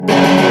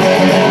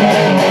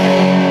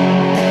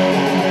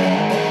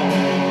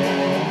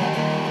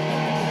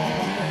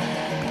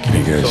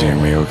guys hear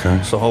me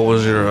okay? So how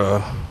was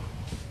your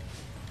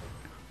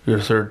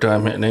third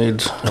time hitting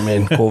AIDS? I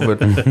mean, COVID.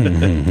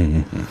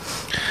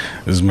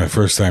 This is my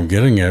first time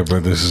getting it,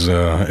 but this is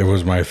it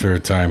was my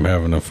third time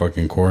having a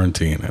fucking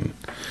quarantine, and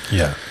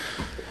Yeah.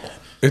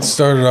 it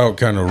started out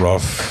kind of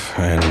rough,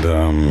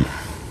 and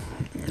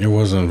it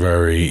wasn't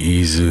very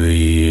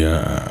easy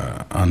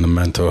on the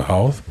mental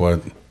health,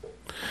 but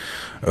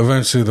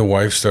eventually the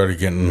wife started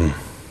getting,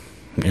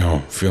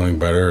 feeling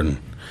better, and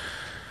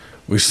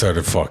we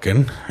started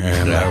fucking,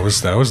 and that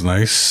was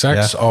nice.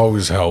 Sex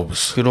always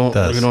helps. You don't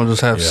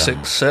just have Yeah.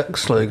 sick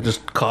sex, like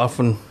just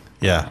coughing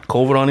Yeah.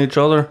 COVID on each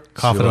other.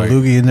 Coughing like- a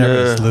loogie in there with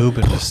Yeah. his lube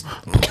and just...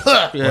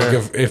 Yeah.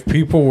 Like if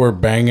people were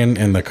banging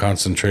in the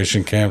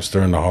concentration camps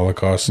during the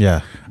Holocaust, Yeah.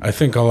 I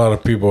think a lot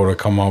of people would have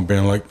come out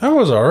being like, "That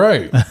was all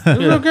right, it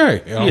was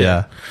okay."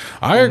 Yeah.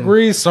 I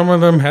agree. Some of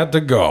them had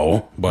to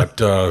go, but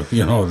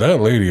that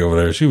lady over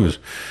there, she was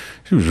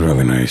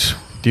really nice.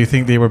 Do you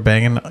think they were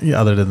banging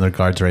other than the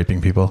guards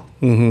raping people?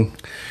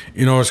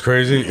 You know what's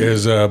crazy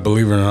is,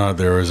 believe it or not,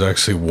 there was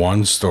actually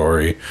one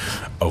story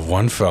of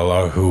one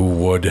fella who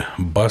would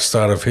bust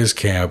out of his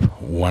camp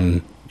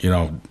one,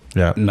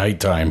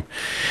 nighttime,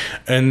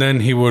 and then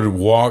he would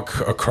walk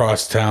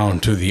across town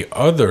to the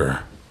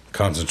other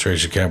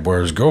concentration camp where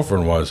his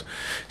girlfriend was,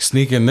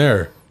 sneak in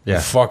there,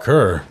 fuck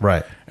her,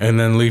 Right. and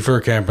then leave her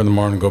camp in the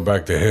morning and go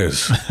back to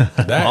his.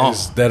 That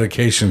is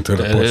dedication to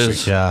the It pussy.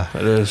 is. Yeah.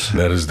 It is.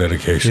 That is You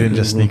dedication. didn't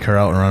just sneak her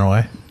out and run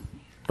away?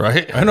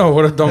 Right? I know,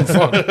 what a dumb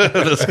fuck.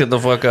 Let's get the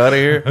fuck out of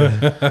here.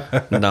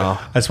 No.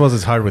 I suppose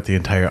it's hard with the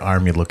entire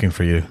army looking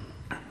for you.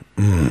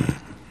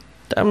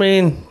 I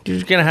mean,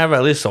 you're going to have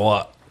at least a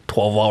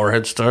 12-hour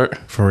head start.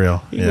 For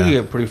real. You can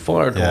get pretty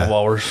far in 12 Yeah.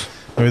 hours.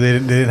 Maybe they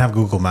didn't have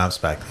Google Maps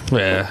back then.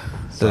 Yeah.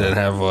 They didn't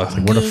have Where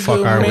the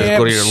fuck are we? just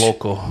go to your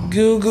local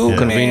Google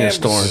convenience Maps.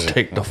 store and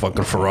take the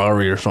fucking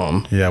Ferrari or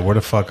something. Yeah, where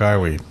the fuck are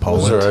we? Those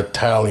Poland? are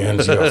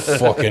Italians, you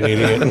fucking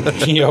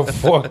idiot. You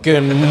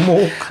fucking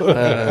mook.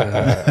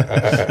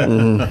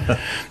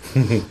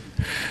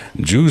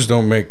 Jews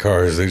don't make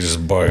cars, they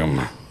just buy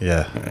them.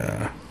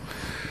 Yeah.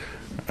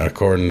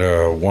 According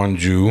to one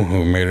Jew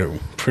who made it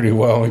pretty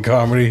well in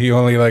comedy, he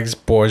only likes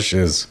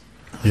Porsches.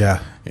 Yeah.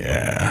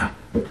 Yeah.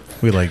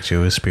 We like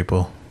Jewish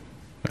people.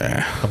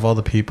 Yeah. Of all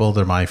the people,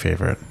 they're my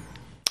favorite.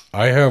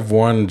 I have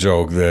one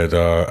joke that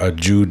a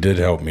Jew did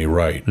help me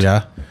write,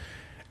 Yeah.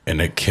 and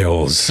it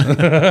kills.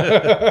 Nice.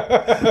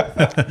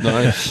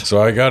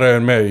 So I gotta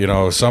admit,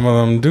 some of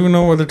them do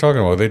know what they're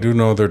talking about. They do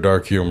know their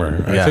dark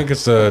humor. I Yeah. think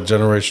it's the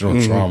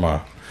generational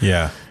trauma.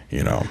 Yeah.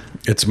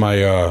 It's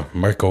my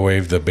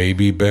microwave the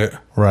baby bit.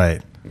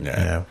 Right.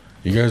 Yeah.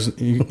 You guys,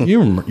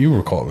 you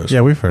recall this?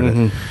 Yeah, we've heard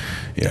it.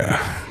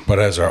 Yeah. But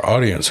as our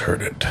audience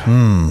heard it,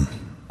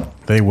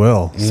 They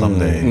will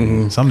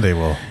someday. Someday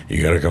will.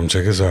 you gotta come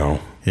check us out.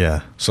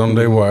 Yeah.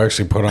 Someday we'll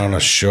actually put on a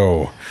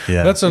show.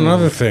 Yeah. That's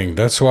another thing.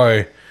 That's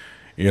why,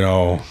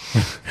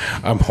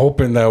 I'm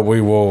hoping that we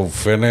will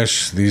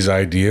finish these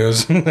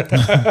ideas. Like,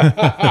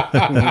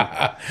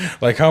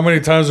 how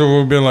many times have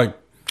we been like,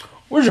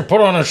 we should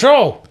put on a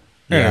show?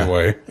 Yeah.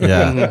 Anyway.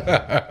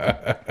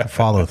 Yeah.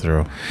 Follow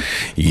through.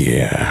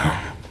 Yeah.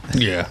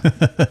 Yeah.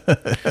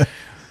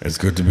 It's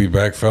good to be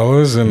back,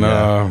 fellas. And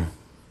I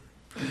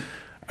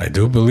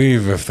do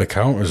believe, if the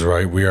count is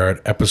right, we are at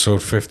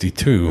episode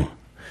 52.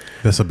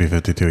 This will be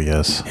 52,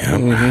 yes.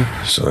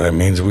 Yep. So that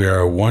means we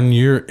are 1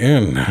 year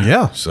in.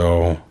 Yeah.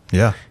 So,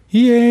 Yeah.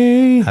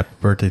 yay. Happy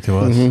birthday to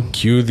us.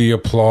 Cue the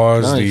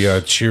applause, Nice.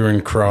 the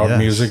cheering crowd Yes.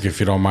 music, if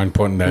you don't mind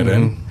putting that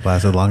in.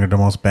 Lasted longer than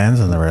most bands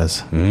than there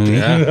is.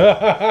 Yeah.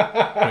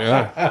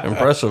 Yeah.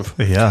 Impressive.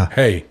 Yeah.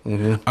 Hey,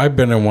 I've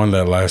been in one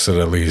that lasted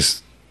at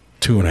least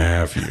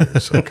 2.5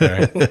 years,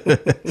 okay?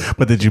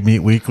 But did you meet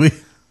weekly?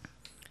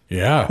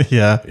 Yeah.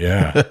 Yeah.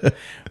 Yeah.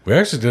 We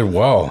actually did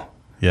well.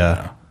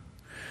 Yeah.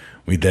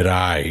 We did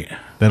I.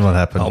 Then what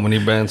happened? How many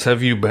bands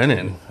have you been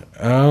in?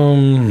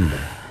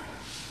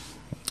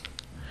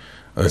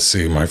 Let's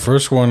see. My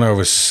first one, I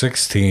was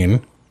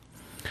 16.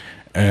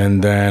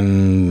 And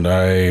then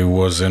I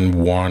was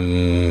in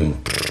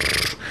one,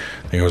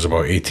 I think it was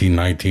about 18,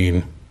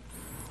 19.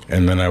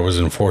 And then I was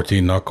in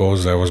 14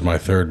 Knuckles. That was my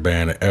third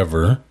band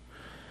ever.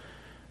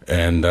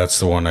 And that's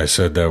the one I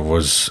said that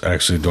was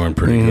actually doing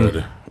pretty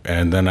good.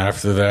 And then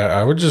after that,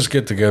 I would just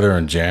get together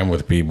and jam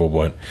with people.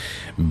 But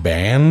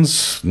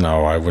bands?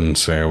 No, I wouldn't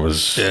say I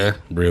was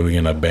really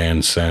in a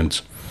band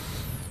sense.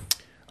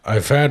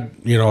 I've had,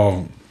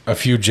 a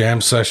few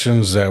jam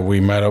sessions that we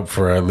met up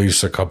for at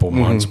least a couple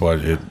months, but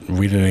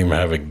we didn't even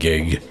have a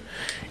gig.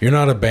 You're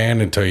not a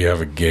band until you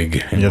have a gig.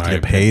 You have to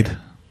get paid?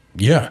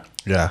 Yeah.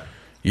 Yeah.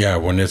 Yeah,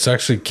 when it's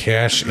actually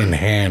cash in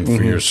hand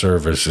for your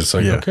service, it's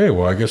like, okay,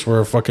 well, I guess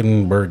we're a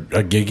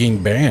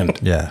gigging band.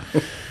 Yeah.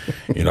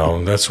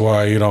 That's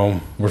why,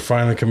 we're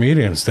finally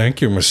comedians.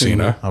 Thank you,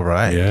 Messina. All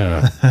right.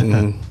 Yeah.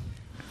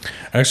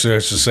 Actually, I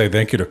should say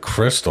thank you to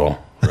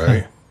Crystal,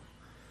 right?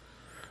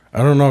 I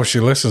don't know if she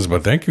listens,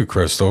 but thank you,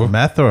 Crystal.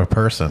 Meth or a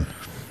person?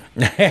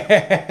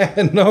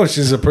 No,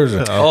 she's a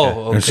person. Oh,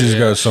 okay. And she's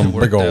got some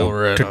Worked big old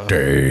over at,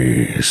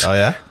 titties. Oh,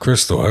 yeah?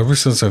 Crystal, ever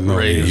since I've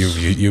known you,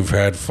 Raise. you've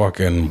had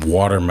fucking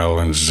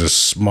watermelons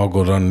just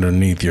smuggled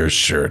underneath your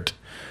shirt.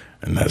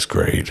 And that's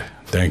great.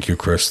 Thank you,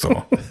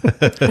 Crystal.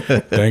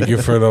 Thank you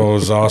for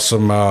those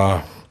awesome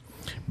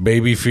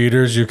baby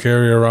feeders you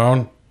carry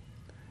around.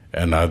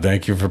 And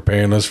thank you for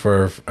paying us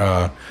for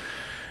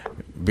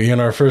being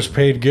our first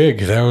paid gig.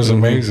 That was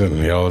amazing.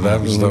 You know,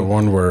 that was the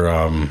one where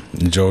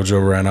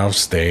JoJo ran off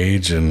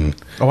stage and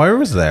Oh, I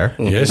was there.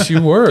 yes,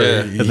 you were.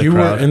 Yeah. In the You were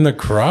crowd. in the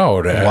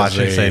crowd as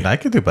Watching, a- saying, I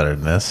could do better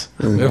than this.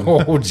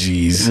 Oh,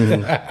 jeez.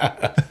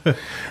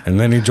 And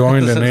then he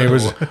joined, and he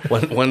was,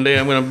 One day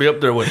I'm gonna be up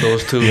there with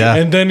those two. Yeah.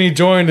 and then he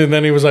joined, and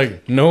then he was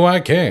like, "No, I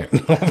can't.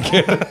 Never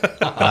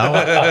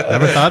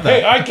thought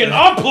that. I can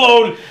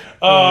upload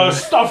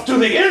stuff to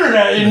the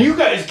internet, and you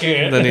guys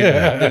can't."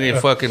 Then he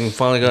fucking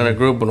finally got in a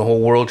group and the whole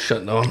world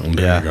shut down.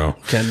 There Yeah. you go.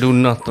 Can't do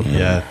nothing.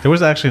 Yeah. There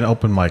was actually an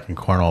open mic in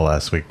Cornwall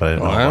last week, but I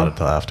didn't know Oh, yeah? about it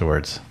until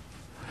afterwards.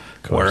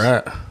 Where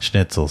at?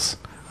 Schnitzels.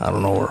 I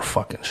don't know where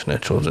fucking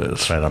Schnitzels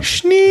is. Right on.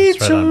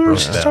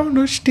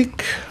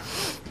 Stick.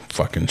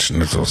 Fucking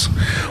schnitzels.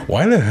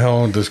 Why the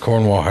hell does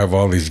Cornwall have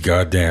all these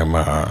goddamn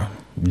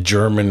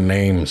German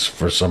names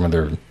for some of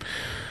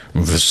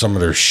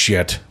their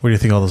shit? Where do you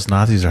think all those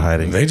Nazis are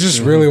hiding? They just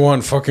really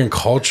want fucking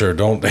culture,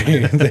 don't they?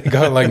 They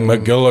got like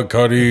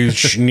McGillicuddy,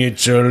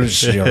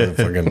 Schnitzels, you know,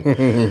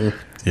 fucking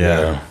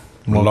Yeah.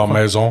 La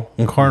Maison,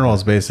 Cornwall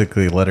is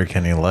basically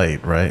Letterkenny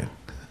Light, right?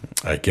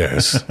 I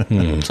guess.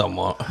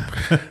 Somewhat.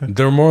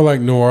 They're more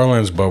like New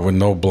Orleans, but with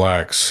no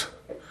blacks.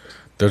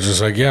 They're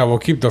just like, yeah, we'll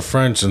keep the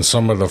French and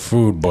some of the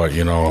food, but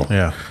you know,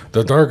 Yeah.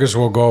 the darkest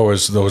we'll go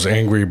is those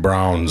angry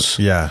browns.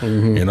 Yeah.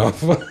 You know,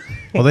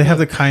 Well, they have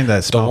the kind that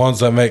the smell. ones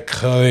that make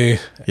curry.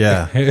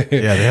 Yeah. Yeah,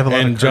 they have a lot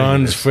And of curry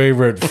John's meters.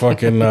 favorite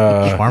fucking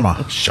Shawarma.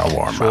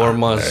 shawarma.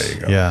 Shawarmas. There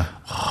you go. Yeah.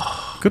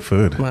 Good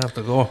food. I have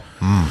to go.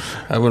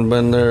 Haven't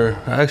been there.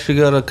 I actually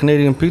got a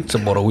Canadian pizza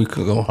about a week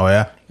ago. Oh,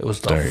 yeah? It was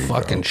the There you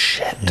fucking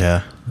shit.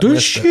 Yeah. The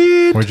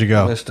shit. Where'd you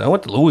go? I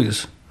went to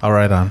Louis. All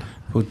right, on.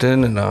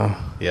 Poutine and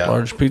Yeah.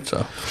 large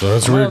pizza. So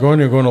that's where you're going?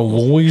 You're going to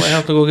Louis? I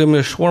have to go get me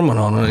a shawarma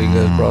on it. You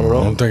guys brought it I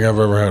up. don't think I've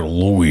ever had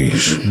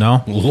Louis.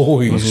 No?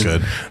 Louis. That's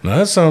good. Now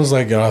that sounds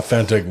like an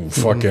authentic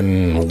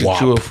fucking Get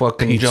wop you a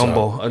fucking pizza.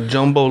 a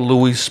jumbo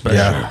Louis special.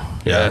 Yeah.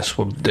 Yes,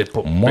 well, they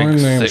put My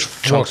big name's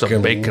thick chunks of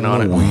fucking bacon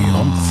on Louis. it.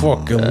 I'm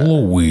fucking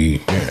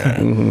Louis.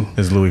 Yeah.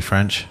 Is Louis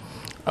French?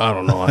 I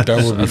don't know.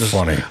 That would be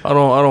funny. I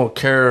don't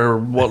care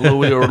what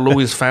Louis or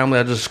Louis' family.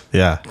 I just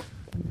Yeah.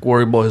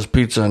 worry about his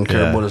pizza and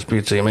care Yeah. about his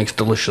pizza. He makes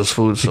delicious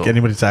food. So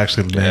Anybody that's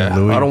actually named yeah.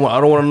 Louis? I don't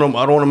want to know.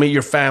 I don't want to meet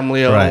your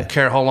family. I Right. don't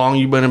care how long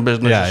you've been in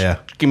business. Yeah, Just yeah.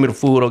 give me the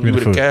food. I'll give me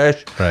you the the food.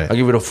 cash. Right. I'll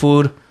give you the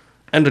food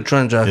and the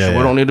transaction. Yeah, We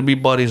yeah. don't need to be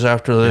buddies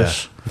after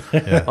this.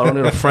 Yeah. I don't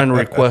need a friend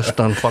request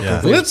on fucking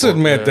Yeah. Facebook. Let's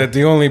admit that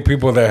the only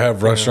people that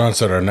have restaurants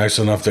that are nice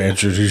enough to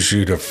introduce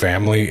you to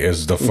family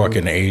is the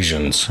fucking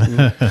Asians.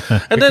 And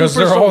Because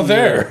for they're all some-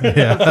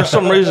 there. For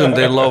some reason,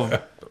 they love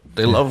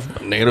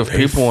native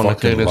people on the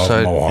Fucking Canadian love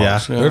side.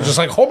 Mohawks. Yeah. They're just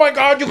like, oh my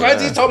God, you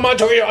guys eat so much.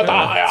 Probably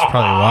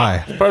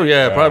why.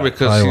 Probably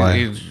because Probably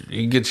why.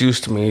 he gets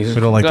used to me. He's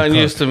We don't like to gotten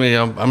cook. used to me.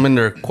 I'm in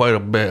there quite a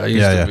bit. I used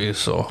Yeah, to yeah. be.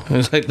 So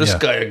he's like, this Yeah.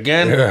 guy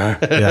again. Yeah.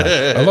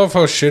 Yeah. I love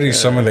how shitty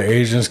some of the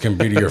Asians can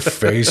be to your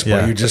face, Yeah.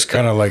 but you just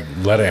kind of like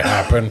let it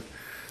happen.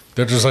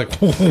 They're just like,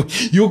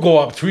 you go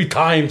up 3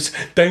 times.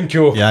 Thank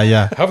you. Yeah,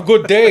 yeah. Have a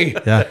good day.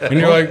 Yeah. And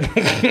you're like,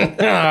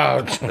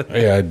 "Ah,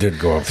 yeah, I did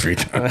go up 3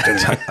 times.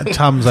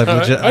 Tom's, I've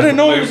legit, I didn't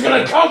know he was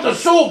going to count the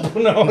soup.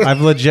 No. I've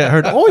legit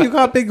heard, oh, you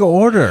got a big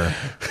order.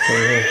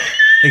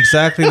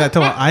 Exactly that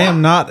tone. I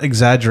am not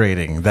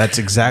exaggerating. That's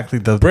exactly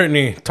the.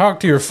 Brittany,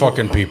 talk to your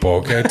fucking people,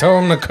 okay? Tell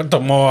them to cut the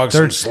Mohawks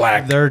some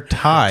slack. They're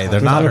Thai.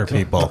 They're not her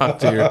people. Talk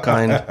to your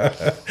kind.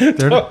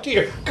 Oh,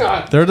 dear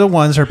God. They're the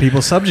ones her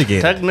people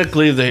subjugated.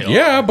 Technically, they are.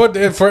 Yeah, but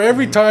for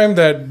every time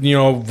that, you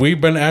know,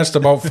 we've been asked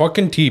about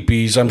fucking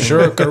teepees, I'm sure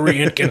a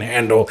Korean can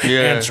handle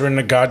answering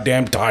the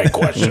goddamn Thai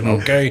question,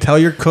 okay? Tell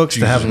your cooks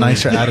to have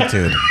nicer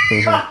attitude.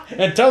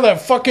 And tell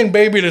that fucking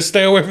baby to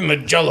stay away from the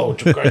jello.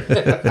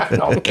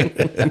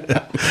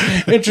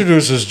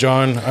 Introduce us,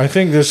 John. I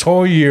think this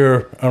whole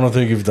year, I don't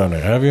think you've done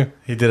it, have you?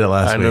 He did it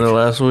last I week. did it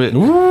last week.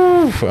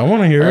 Ooh, I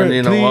want to hear And it.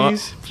 you know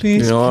what?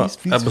 please, You know what?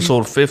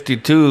 Episode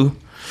 52.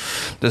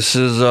 This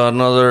is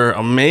another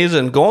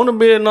amazing, going to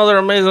be another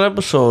amazing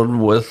episode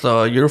with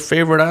your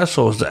favorite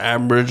assholes, the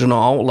Aboriginal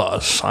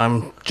Outlaws.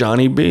 I'm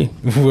Johnny B.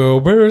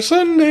 Wilbur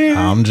Sunday.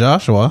 I'm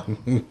Joshua.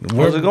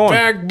 We're it going?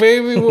 back,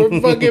 baby.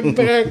 We're fucking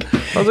back.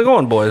 How's it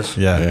going, boys?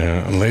 Yeah.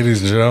 Yeah, and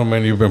ladies and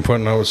gentlemen, you've been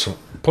putting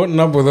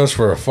up with us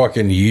for a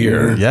fucking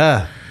year.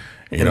 Yeah.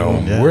 You know,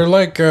 Yeah. we're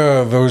like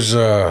those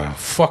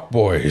fuck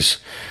boys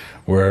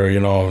where, you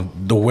know,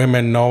 the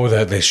women know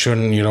that they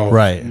shouldn't, you know,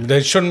 Right.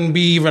 they shouldn't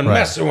be even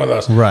messing with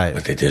us. Right.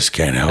 But they just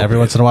can't help Every it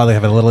once in a while, they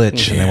have a little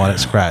itch and they want it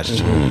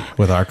scratched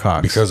with our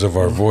cocks. because of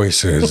our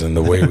voices and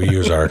the way we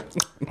use our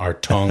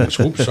tongues.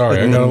 Oops,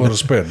 sorry, I got a little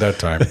spit that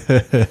time.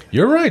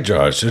 You're right,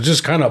 Josh. It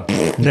just kind of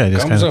yeah, it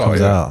just kind of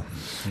comes out.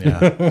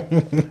 Yeah.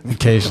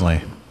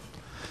 Occasionally.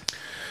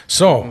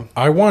 So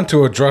I want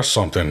to address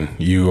something,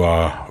 you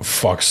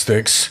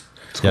fucksticks.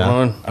 What's going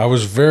on? I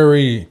was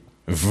very,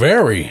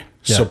 very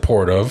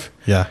supportive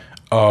Yeah.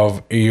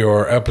 of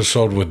your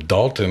episode with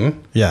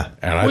Dalton. Yeah.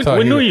 And I We- thought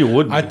we knew you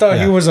would be. I thought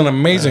he was an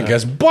amazing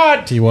guest,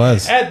 but He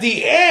was. at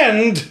the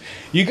end.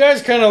 You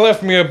guys kind of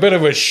left me a bit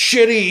of a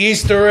shitty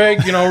Easter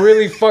egg.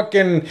 Really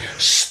fucking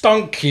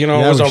stunk. It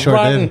Yeah, was we a sure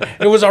rotten. did.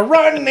 It was a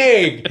rotten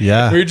egg.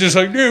 Yeah. we're just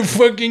like, they're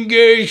fucking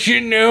guys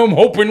shitting now. I'm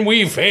hoping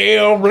we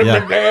fail. Blah, Yeah.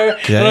 blah, blah. Yeah,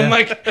 and I'm yeah.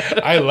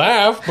 like, I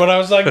laughed, but I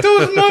was like,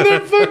 those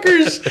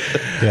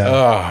motherfuckers.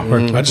 Yeah.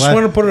 I just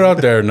want to put it out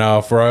there now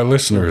for our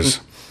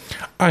listeners.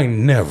 I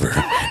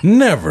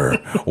never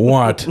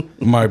want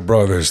my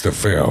brothers to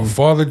fail.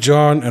 Father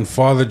John and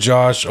Father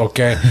Josh,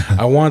 okay?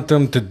 I want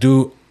them to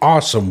do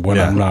awesome when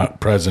I'm not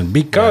present.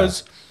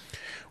 Because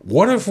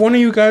what if one of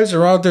you guys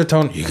are out there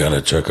telling, you got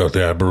to check out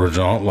the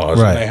Aboriginal Outlaws,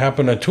 Right. and they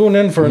happen to tune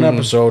in for an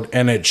episode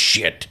and it's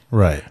shit.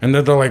 Right. And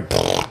then they're like,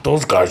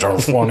 those guys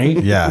aren't funny.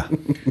 Yeah.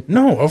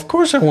 No, of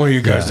course I want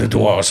you guys to do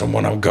awesome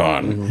when I'm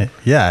gone.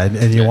 Yeah.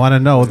 And you want to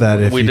know that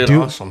if We you did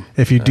do, awesome.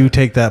 if you do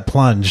take that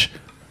plunge,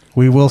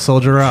 we will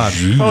soldier on.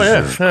 Oh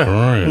yeah.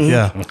 Christ.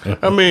 Yeah.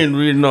 I mean,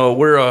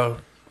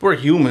 we're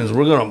humans.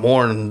 We're gonna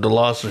mourn the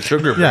loss of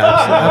sugar. Yeah.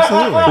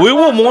 Absolutely. We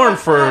will mourn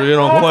for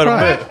quite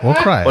cry. a bit. We'll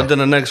cry. But then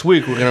the next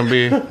week we're gonna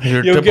be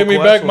your You'll give me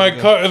typical back my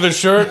assholes. cut of the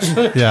shirts.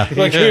 Yeah.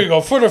 Like, here you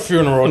go for the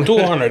funeral,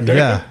 200.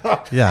 Yeah.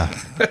 Yeah.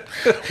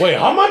 Wait,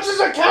 how much is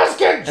a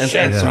casket? And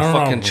Shit, some I don't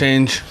fucking know.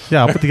 change.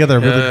 Yeah. I'll put together a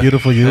really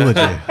beautiful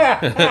eulogy.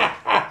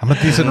 I'm a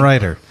decent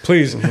writer.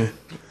 Please.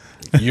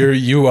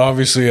 You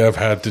obviously have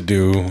had to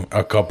do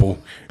a couple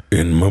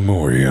in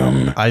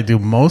memoriam. I do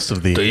most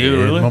of the Do you in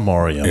really?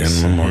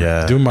 memoriams. In memoriam.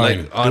 Yeah. Do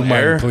mine. Like, on do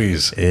mine, air?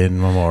 please. In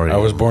memoriam. I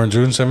was born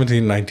June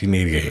 17,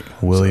 1988.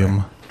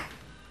 William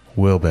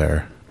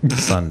Wilbur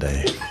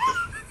Sunday.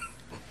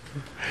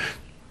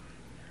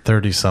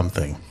 30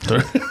 something.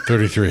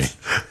 33.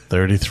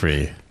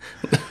 33.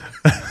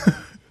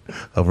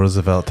 Of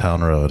Roosevelt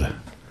Town Road.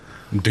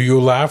 Do you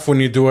laugh when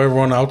you do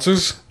everyone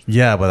else's?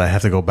 Yeah, but I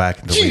have to go back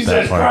and delete that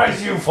Jesus part.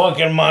 Christ, you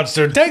fucking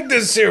monster. Take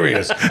this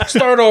serious.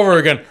 Start over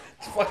again.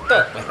 Fucked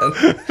up,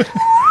 man.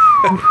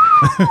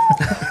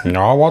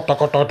 No, what the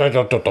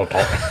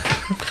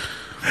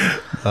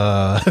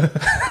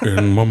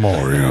in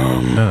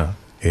memoriam. No.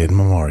 In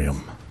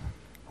memoriam.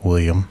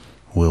 William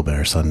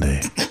Wilbur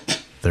Sunday,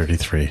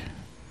 33,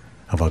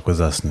 of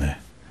Akwesasne,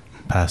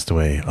 passed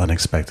away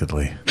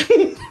unexpectedly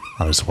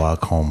on his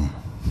walk home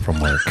from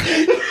work.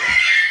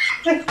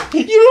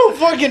 You don't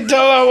fucking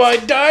tell how I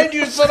died,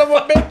 you son of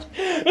a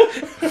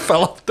bitch.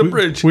 Fell off the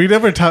bridge. We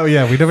never tell.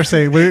 Yeah, we never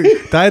say. We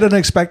died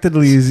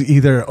unexpectedly is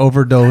either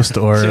overdosed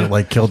or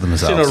like killed Seen a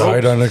themselves. rope-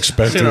 Died Seen a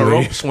unexpectedly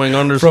rope swing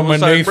under from a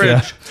Suicide Nathan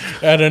Bridge.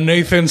 at a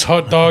Nathan's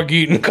hot dog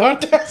eating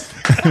contest.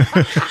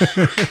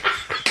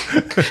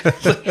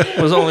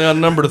 It was only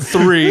on number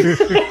 3.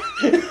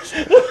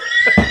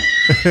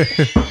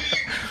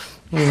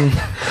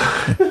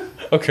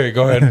 Okay,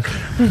 go ahead.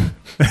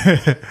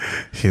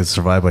 He was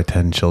survived by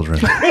 10 children.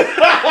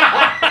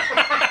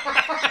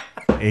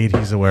 8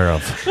 he's aware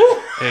of.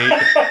 8.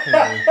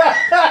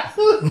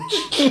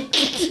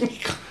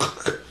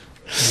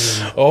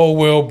 Oh,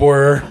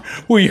 Wilbur,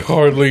 we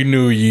hardly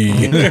knew ye.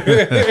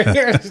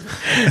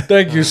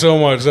 Thank you so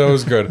much. That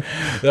was good.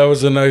 That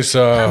was a nice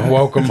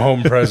welcome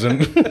home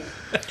present.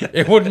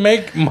 It would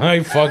make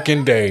my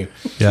fucking day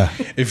Yeah,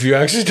 if you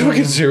actually took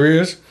it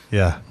serious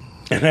yeah.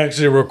 and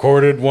actually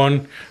recorded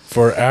one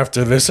for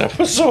after this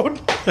episode.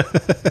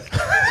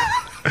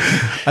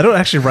 I don't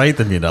actually write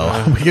them, you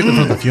know. We get them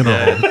from the funeral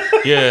home.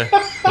 Yeah.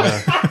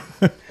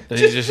 Then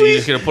you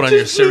just gonna put on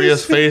your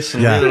serious face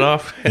and Yeah. read it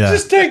off. Yeah.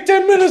 Just take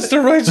 10 minutes to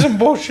write some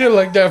bullshit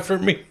like that for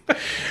me.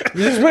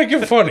 Just make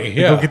it funny.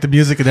 Go Yeah. get the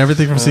music and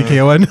everything from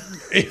CKON.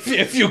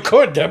 If you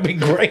could, that'd be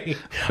great.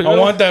 I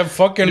want that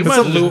fucking You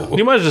might, flute.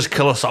 you might just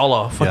kill us all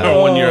off on Yeah. our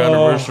 1 year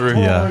anniversary.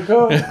 Yeah. my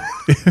God.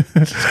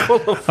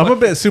 I'm a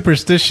bit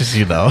superstitious,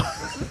 you know.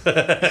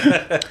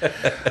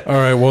 All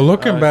right. Well,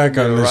 looking back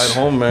on Ride this,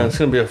 home, man. It's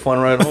gonna be a fun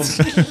ride home.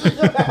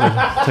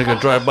 Take a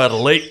drive by the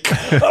lake.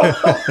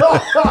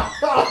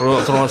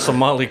 throw on some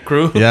Motley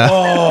Crue. Yeah.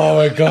 oh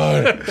my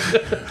God.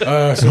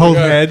 So, Hold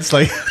we got, heads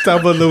like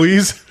Thelma and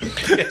Louise.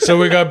 so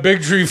we got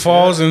Big Tree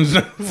Falls and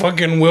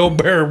fucking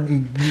Wilbur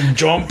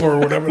Jump or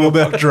whatever. the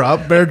Bear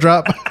drop. Bear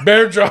drop. fuck.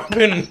 Bear Drop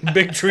in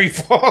Big Tree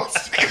Falls.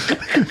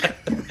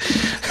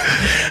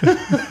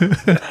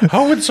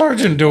 How would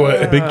Sergeant do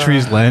it? Big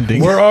trees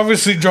landing. We're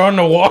obviously drawing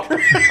the water.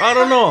 I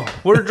don't know.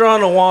 We're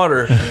drawing the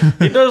water.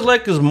 He does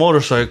like his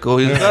motorcycle.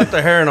 He's got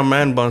the hair in a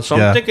man bun, so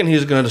Yeah. I'm thinking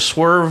he's gonna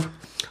swerve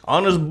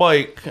on his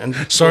bike and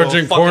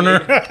Sergeant go fucking- Corner.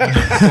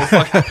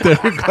 There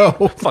you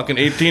go. fucking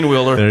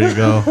 18-wheeler, There you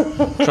go.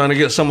 trying to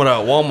get some of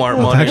that Walmart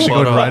I'm money, actually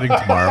but, going riding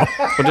tomorrow.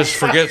 but just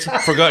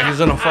forgot he's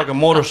in a fucking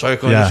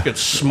motorcycle and Yeah. just gets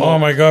smoked. Oh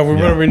my God, we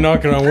better be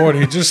knocking on wood.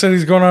 He just said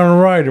he's going on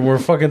a ride, and we're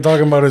fucking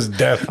talking about his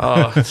death.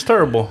 It's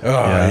terrible.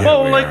 Yeah,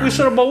 Well, we like are. we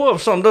said about what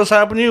if something does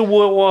happen to you,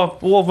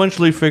 we'll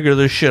eventually figure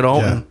this shit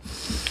out. Yeah.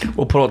 And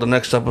we'll put out the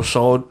next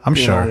episode. I'm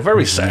sure.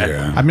 Very sad.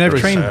 Yeah. I mean, I've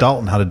Very trained sad.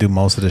 Dalton how to do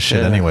most of this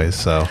shit anyways,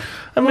 so.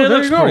 I mean, Well, it there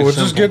looks you go. pretty We'll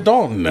just simple. get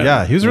Dalton then.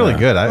 Yeah, he was really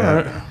good.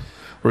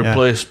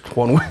 Replaced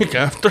 1 week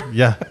after.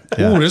 Yeah.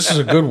 Ooh, this is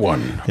a good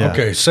one. Yeah.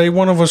 Okay, say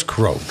one of us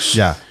croaks.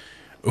 Yeah.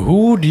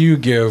 Who do you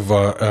give?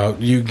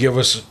 You give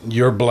us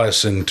your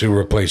blessing to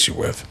replace you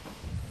with?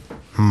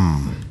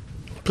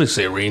 Please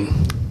say Reen.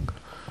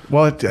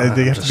 Well,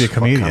 they have to be a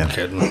comedian. I'm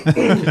kidding.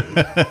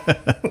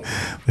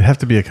 They have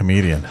to be a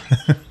comedian.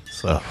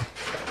 So,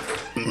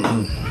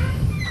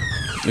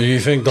 Do you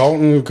think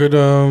Dalton could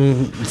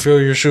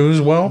fill your shoes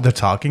well? the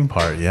talking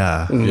part,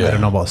 yeah. Yeah. I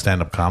don't know about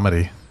stand-up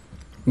comedy.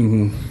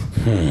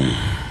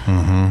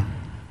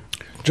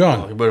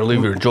 John, You better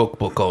leave your joke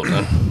book out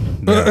then.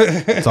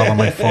 It's all on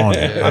my phone.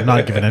 I'm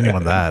not giving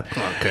anyone that.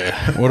 Okay.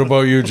 what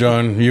about you,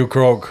 John? You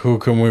croak. Who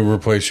can we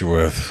replace you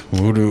with?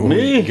 Who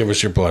Me? give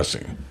us your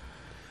blessing?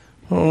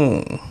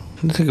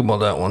 Think about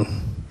that one.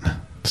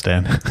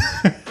 Stan.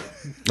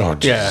 Oh,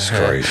 Jesus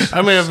Christ.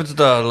 I mean, if it's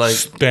the like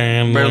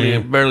Stanley.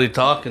 barely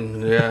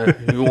talking, yeah,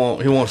 he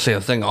won't say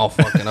a thing all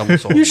fucking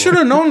episode. You should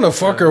have known the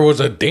fucker was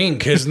a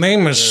dink. His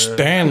name is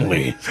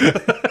Stanley.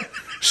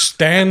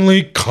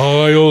 Stanley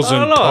Kyles I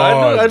and don't know.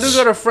 I Todds. do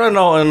got a friend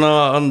out in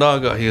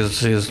Onondaga.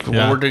 He's when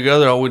Yeah. we're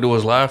together, all we do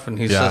is laugh, and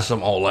he Yeah. says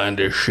some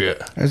outlandish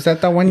shit. Is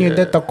that the one you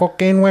did the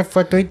cocaine with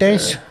for 3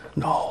 days?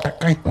 No, That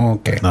guy?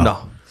 Okay.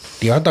 no,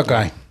 The other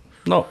guy.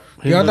 no.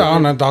 The other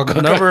Onondaga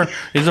guy. Never.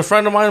 He's a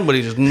friend of mine, but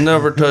he's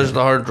never touched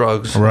the hard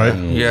drugs. Right.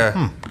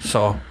 Yeah.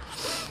 So,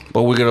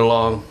 but we get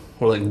along.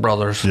 We're like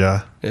brothers.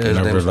 Yeah. His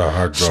Never name's the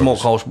hard drugs.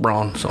 Smokehouse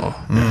Brown. So,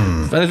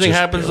 if anything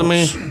happens to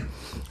me,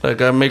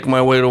 like I make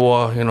my way to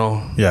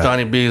Yeah.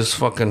 Johnny B's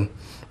fucking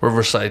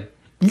Riverside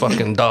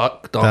fucking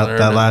dock down there.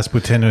 That and last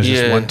Putin was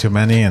just Yeah. one too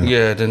many, and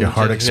then your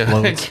heart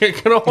explodes.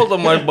 Get a hold of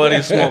my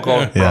buddy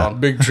Smokehouse Yeah. Brown.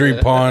 Big Tree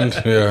Pond.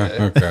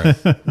 Yeah,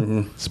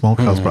 okay.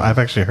 Smokehouse. I've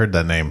actually heard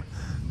that name.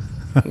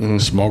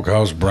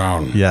 Smokehouse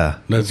Brown. Yeah.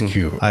 That's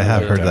cute. I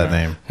have heard that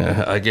name.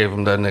 Yeah, I gave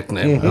him that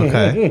nickname.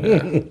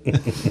 Okay.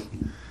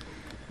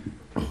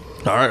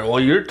 All right, well,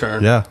 your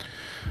turn. Yeah.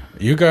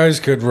 You guys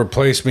could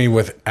replace me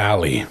with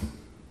Allie.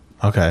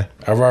 Okay.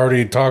 I've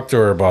already talked to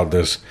her about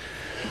this.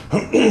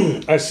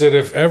 I said,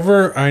 if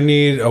ever I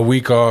need a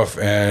week off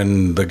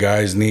and the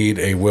guys need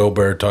a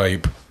Wilbur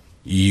type,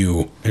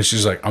 you. And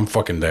she's like, I'm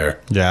fucking there.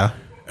 Yeah.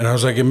 And I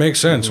was like, it makes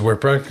sense. We're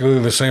practically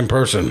the same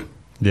person.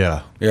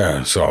 Yeah.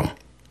 Yeah, so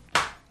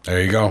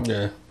there you go.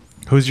 Yeah.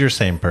 Who's your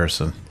same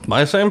person?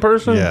 My same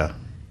person? Yeah.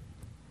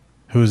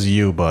 Who's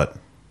you, but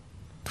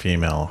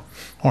female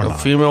or A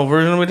not? female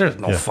version of me? There's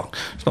no Yeah.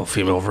 There's no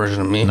female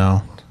version of me.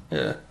 No.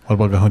 Yeah. What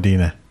about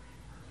Gahodina?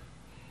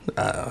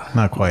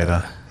 Not quite.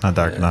 Not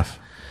dark enough.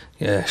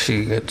 Yeah,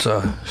 she gets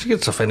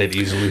offended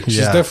easily. She's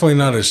Yeah. definitely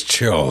not as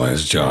chill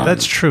as John.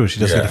 That's true. She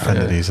does get Yeah.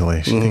 offended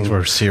easily. She thinks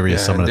we're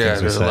serious. Some of the things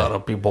we there's say. a lot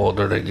of people out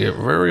there that get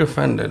very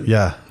offended.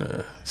 Yeah.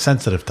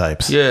 Sensitive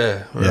types. Yeah,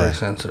 very Yeah.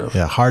 sensitive.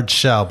 Yeah. Hard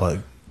shell, but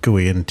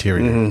gooey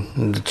interior.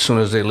 And as soon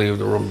as they leave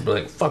the room, be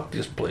like, fuck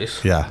this place.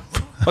 Yeah.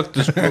 Fuck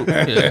this group.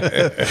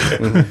 Yeah.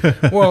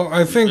 well,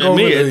 I think over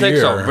Me, the it takes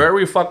year, a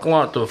very fucking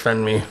lot to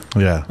offend me.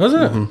 Yeah. does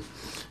it?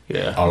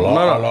 Yeah. A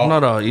lot, a lot. I'm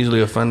not a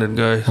easily offended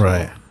guy.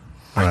 Right.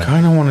 I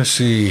kind of want to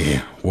see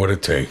what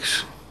it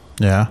takes.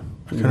 Yeah.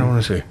 I kind of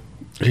want to see.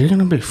 You're going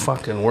to be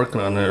fucking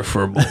working on it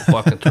for about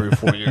fucking 3 or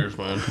 4 years,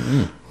 man.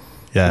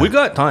 Yeah. We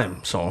got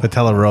time, so. the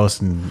tele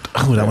roast and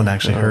that one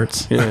actually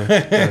hurts. Yeah.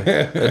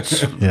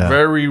 It's Yeah.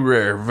 very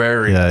rare.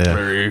 Very, Yeah, yeah.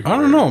 very. I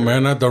don't know,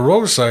 man. At the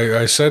roast,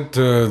 I said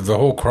to the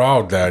whole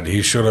crowd that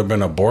he should have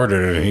been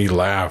aborted, and he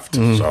laughed.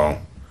 So,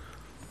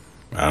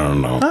 I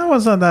don't know. That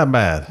wasn't that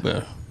bad.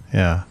 Yeah.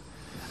 Yeah.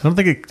 I don't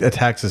think it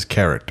attacks his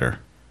character.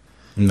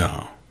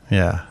 No.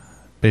 Yeah.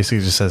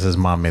 Basically just says his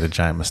mom made a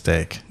giant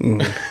mistake.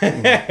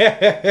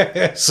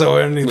 So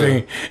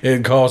anything,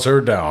 it calls her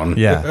down.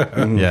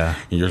 Yeah. Yeah.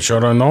 You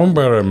should have known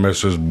better,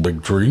 Mrs.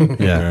 Big Tree.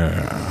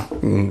 Yeah.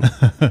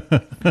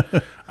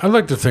 I'd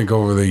like to think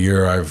over the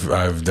year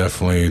I've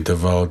definitely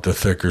developed a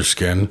thicker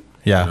skin.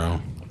 Yeah. You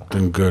know,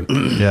 been good.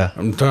 Yeah.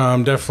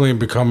 I'm definitely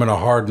becoming a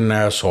hardened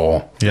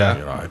asshole. Yeah.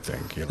 You know, I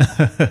think. You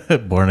know.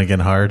 Born again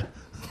hard.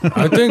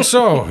 I think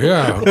so.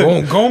 Yeah.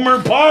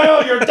 Gomer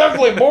Pyle, you're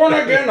definitely born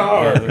again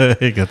hard.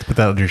 You got to put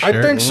that on your shirt.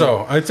 I think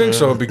so. I think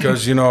so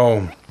because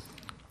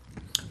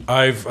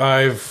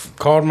I've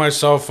called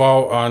myself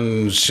out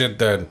on shit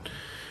that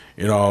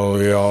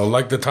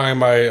like the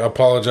time I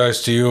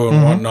apologized to you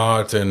and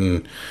whatnot,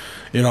 and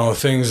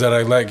things that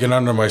I let get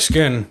under my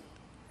skin.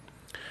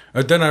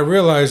 But then I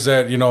realized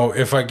that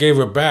if I gave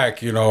it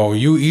back,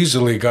 you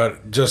easily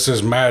got just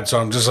as mad. So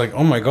I'm just like,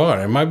 oh my god,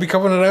 am I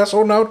becoming an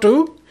asshole now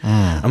too?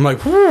 I'm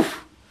like, whew.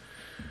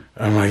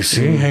 I'm like,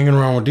 see, hanging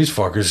around with these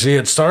fuckers. See,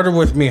 it started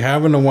with me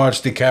having to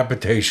watch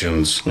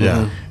decapitations.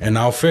 Yeah. And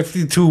now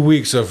 52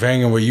 weeks of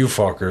hanging with you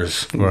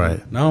fuckers. Right.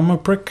 Now I'm a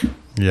prick.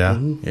 Yeah.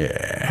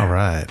 Yeah. All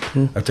right.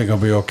 I think I'll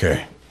be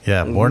okay.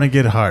 Yeah. Born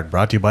again hard.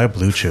 Brought to you by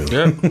Blue Chew.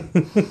 Yeah.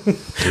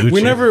 Blue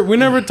We Chew.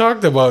 never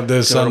talked about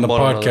this Got on the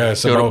about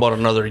podcast got about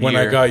another when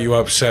I year. got you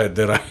upset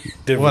that I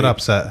did. What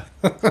upset?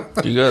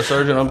 You got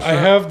Sergeant upset? I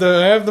have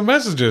the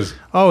messages.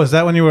 Oh, is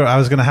that when I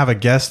was going to have a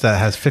guest that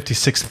has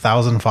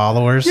 56,000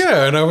 followers?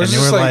 Yeah, and I was and you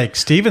just were like, like,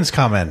 Steven's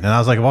coming. And I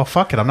was like, well,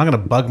 fuck it. I'm not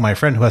going to bug my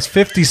friend who has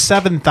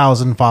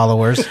 57,000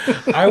 followers.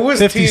 I was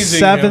teasing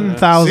him.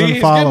 57,000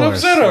 See, followers.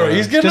 He's getting upset already.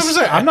 He's getting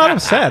upset. I'm not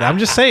upset. I'm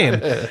just saying.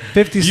 You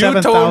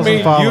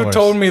 57,000 followers. You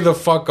told me the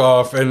fuck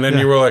off, and then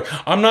you were like,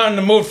 I'm not in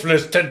the mood for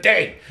this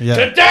today. Yeah.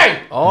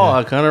 Today! Oh,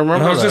 I kind of remember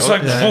And I was that. just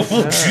like,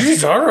 oh,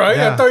 jeez, all right.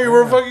 Yeah. I thought you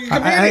were a fucking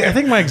comedian. I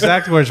think my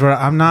exact words were,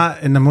 I'm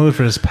not in the mood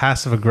for this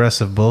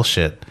passive-aggressive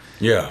bullshit.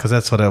 Yeah. Because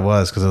that's what it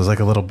was. Because it was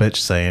like a little bitch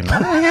saying,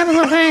 oh, yeah,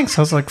 no thanks.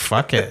 I was like,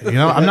 fuck it. You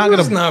know, I'm not It's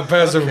going to... not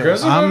passive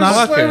aggressive.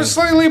 I was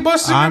slightly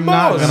busting I'm your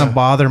not balls. going to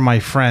bother my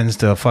friends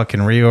to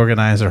fucking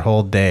reorganize their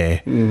whole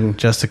day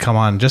just to come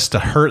on, just to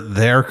hurt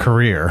their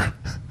career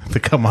to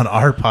come on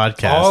our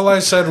podcast. All I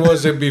said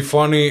was it'd be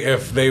funny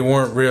if they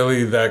weren't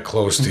really that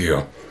close to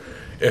you.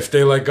 If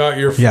they like got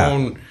your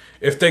phone,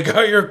 if they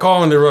got your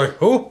call and they were like,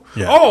 who?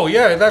 Yeah. Oh,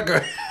 yeah, that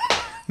guy.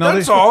 No,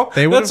 That's all.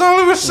 That's all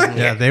I was saying.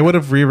 Yeah, they would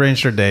have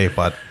rearranged their day,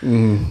 but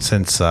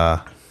since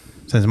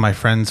my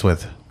friends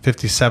with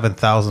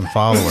 57,000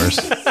 followers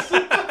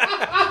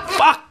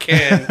Fucking.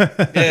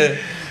 Yeah.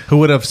 who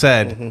would have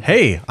said,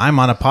 hey, I'm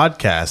on a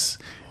podcast,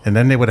 and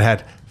then they would have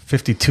had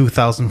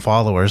 52,000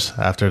 followers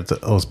after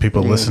those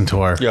people listened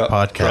to our Yeah,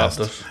 dropped podcast.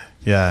 us.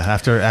 Yeah,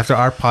 after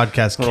our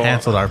podcast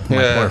canceled my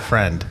poor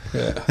friend.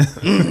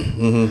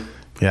 Yeah.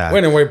 Yeah.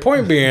 Well, anyway,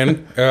 point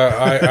being,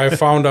 I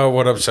found out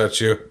what upsets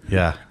you.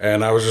 Yeah.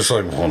 And I was just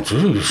like, well,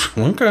 geez,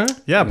 okay.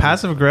 Yeah,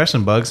 passive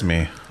aggression bugs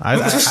me. I It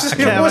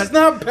was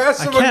not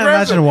passive aggressive.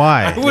 imagine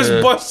why. I was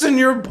busting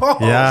your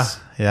balls.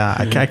 Yeah.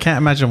 I can't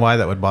imagine why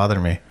that would bother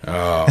me.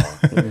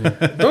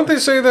 Don't they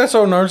say that's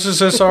how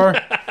narcissists are?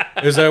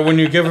 Is that when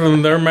you give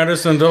them their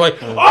medicine, they're like,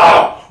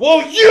 oh,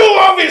 well, you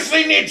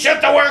obviously need shit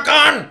to work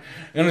on.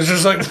 And it's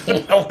just like,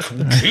 oh,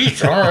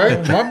 geez, all right,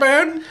 my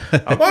bad.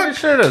 I'm pretty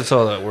sure that's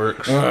how that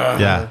works.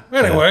 Yeah.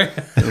 Anyway,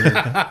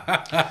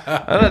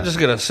 Why not just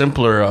get a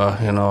simpler,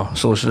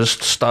 solution?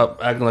 Just stop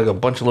acting like a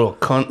bunch of little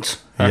cunts.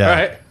 All Yeah.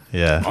 right?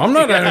 Yeah. I'm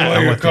not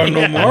acting like a cunt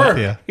no more.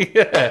 Yeah.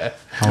 Yeah.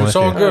 It's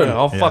all good.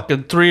 I'll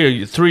fucking three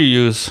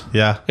yous.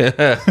 Yeah.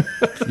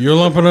 You're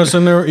lumping us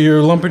in there.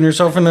 You're lumping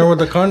yourself in there with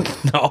the cunt.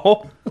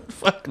 No.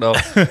 Fuck no.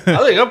 I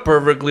think I'm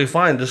perfectly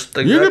fine. Just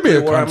exactly You can be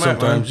a where cunt I'm at, man.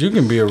 sometimes. You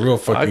can be a real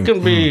fucking. I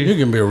can be. You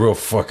can be a real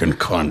fucking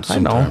cunt. I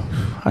know.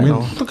 Sometimes. I know.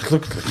 Look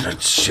at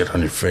that shit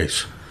on your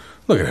face.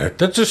 Look at that.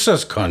 That just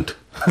says cunt.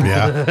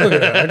 Yeah. Look at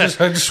that.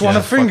 I just want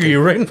to finger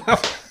you right now.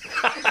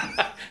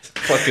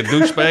 Fucking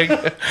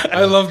douchebag.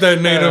 I love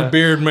that native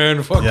beard,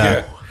 man. Fuck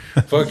Yeah.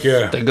 yeah. Fuck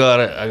yeah. They got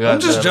it. I got. I'm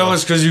just that,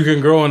 jealous because you can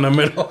grow in the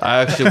middle. I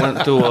actually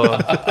went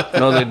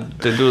to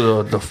they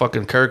do the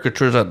fucking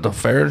caricatures at the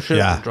fair and shit.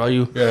 Yeah. They draw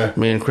you. Yeah.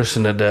 Me and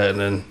Kristen did that, and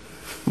then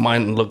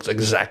mine looks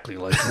exactly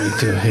like me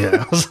too.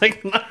 Yeah. I was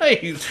like,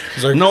 nice.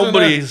 like,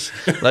 Nobody's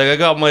like I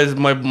got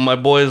my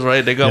boys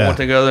right. They got Yeah. one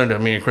together, and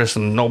then me and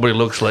Kristen. Nobody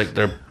looks like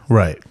they're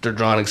Right.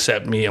 drawn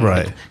except me. I'm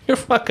Right. like, you're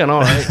fucking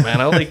all right,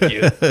 man. I like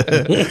you.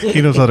 He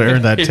knows how to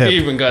earn that He tip.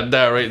 even got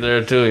that right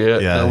there too. Yeah.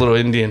 Yeah. The little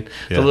Indian,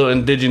 Yeah. the little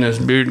indigenous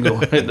beard going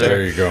right there.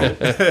 There you go.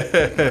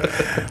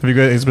 Have you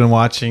guys been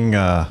watching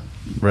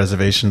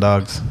Reservation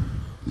Dogs?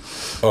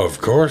 Of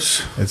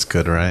course. It's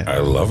good, right? I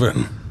love it.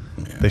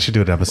 They should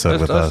do an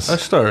episode with I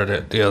us. started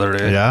it the other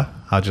day. Yeah?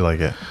 How'd you like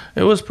it?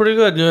 It was pretty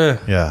good. Yeah.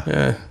 Yeah.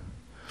 Yeah.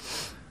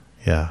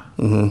 Yeah.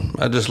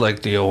 I just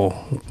like the old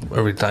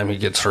every time he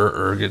gets hurt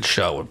or gets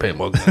shot with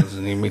paintball guns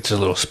and he meets his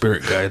little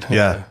spirit guide.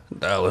 Yeah.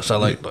 Dallas. I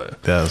like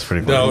that. That was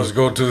pretty cool. That was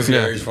go to. Yeah,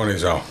 Yeah. he's funny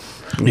as hell.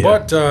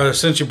 But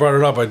since you brought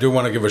it up, I do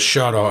want to give a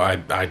shout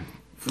out. I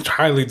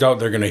highly doubt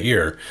they're going to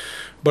hear,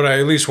 but I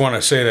at least want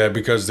to say that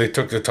because they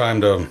took the time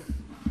to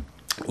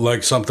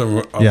like something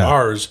of Yeah.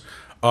 ours.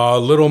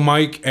 Little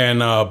Mike and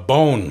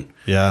Bone,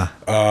 Yeah.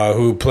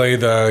 who play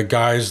the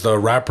guys, the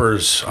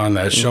rappers on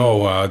that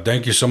show.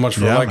 Thank you so much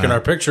for Yeah, liking man. our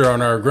picture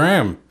on our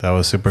gram. That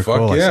was super Fuck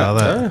cool. yeah. I saw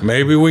that.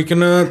 Maybe we can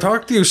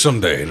talk to you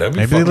someday. That'd be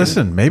Maybe they fucking-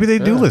 listen. Maybe they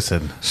do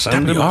listen.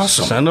 Send be them,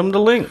 awesome. Send them the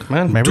link,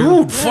 man. Maybe.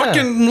 Dude,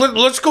 fucking,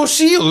 let's go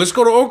see you. Let's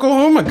go to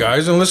Oklahoma,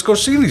 guys, and let's go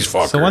see these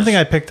fuckers. So one thing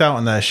I picked out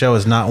on that show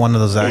is not one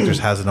of those actors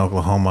has an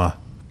Oklahoma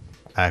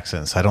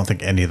accent. So I don't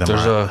think any of them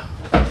There's are.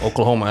 a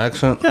Oklahoma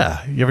accent.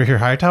 Yeah. You ever hear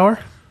Hightower?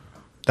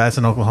 That's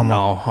an Oklahoma.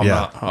 No, I'm yeah.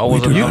 not. I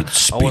wasn't. do not I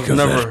speak was of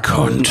never. that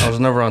cunt. I was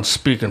never on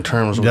speaking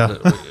terms with, Yeah.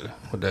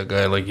 with that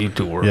guy like you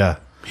two were. Yeah.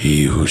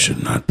 He who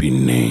should not be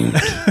named.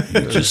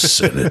 You just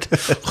said it.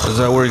 Is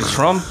that where he's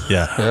from?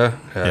 Yeah. Yeah.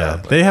 Yeah.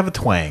 They have a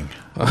twang.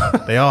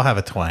 They all have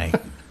a twang.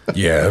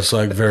 Yeah, it's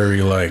like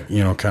very like,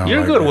 kind of You're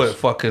like good this. with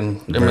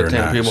fucking Very imitating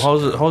nice. people.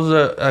 How's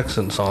that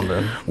accent sound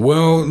then?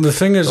 Well, the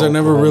thing is, I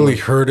never Oklahoma. really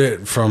heard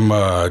it from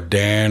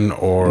Dan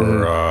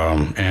or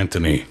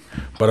Anthony,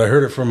 but I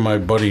heard it from my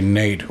buddy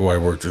Nate, who I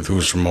worked with,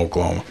 who's from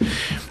Oklahoma.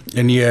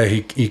 And yeah,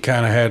 he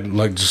kind of had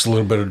like just a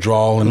little bit of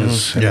drawl in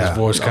his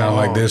voice, kind of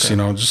like this,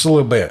 just a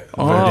little bit.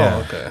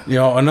 Okay.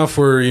 Enough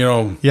where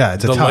it's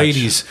a the touch.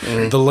 ladies,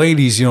 the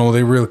ladies, they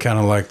really kind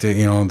of liked it.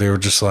 They were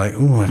just like,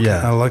 ooh,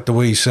 I like the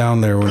way you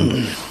sound there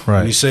when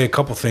you say a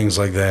couple things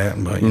like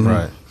that. But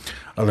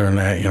other than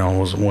that,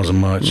 wasn't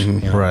much.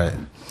 Right.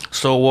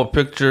 So, what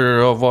picture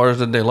of ours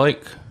did they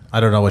like? I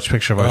don't know which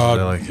picture of ours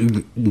they like.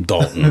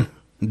 Dalton.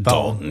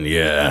 Dalton,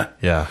 yeah.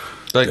 Yeah.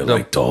 Like They the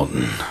like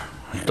Dalton.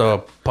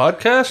 the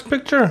podcast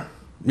picture?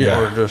 Yeah.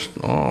 Or just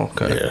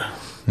okay. Yeah.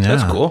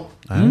 That's cool.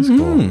 That is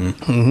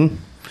cool.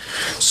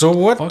 So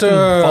what?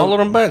 Follow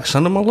them back.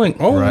 Send them a link.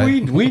 Oh,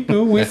 Right. we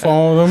do. We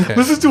follow them.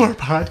 Listen to our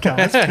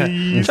podcast,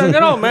 please. Check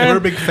it out, man. We're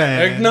a big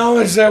fan.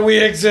 Acknowledge that we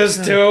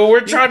exist too.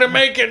 We're trying to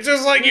make it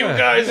just like you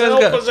guys. You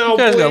guys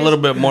got a little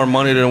bit more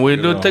money than we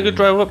do. Take a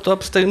drive up to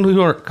upstate New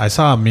York. I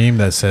saw a meme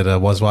that said,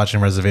 was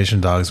watching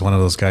Reservation Dogs. One of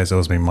those guys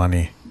owes me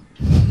money.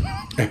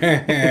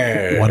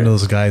 One of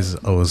those guys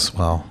owes,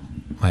 my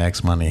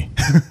ex money.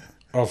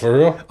 Oh, for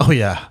real? Oh,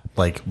 yeah.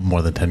 Like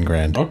more than 10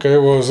 grand. Okay.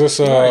 Well, is this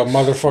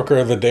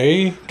motherfucker of the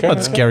day?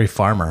 That's Gary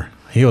Farmer.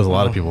 He owes a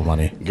lot of people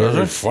money.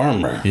 Gary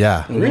Farmer.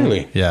 Yeah.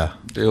 Really? Yeah.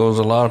 It owes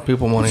a lot of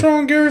people money. What's wrong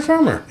with Gary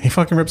Farmer? He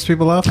fucking rips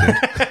people off, dude.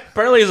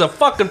 Apparently, he's a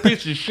fucking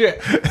piece of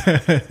shit.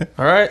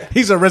 All right?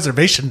 He's a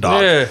reservation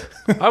dog. Yeah.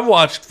 I've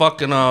watched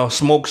fucking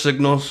smoke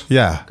signals.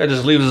 Yeah. Guy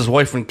just leaves his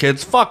wife and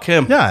kids. Fuck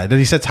him. Yeah. Then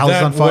he sets houses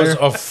That on fire. was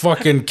a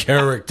fucking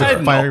character. I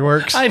know.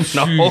 Fireworks. I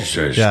know.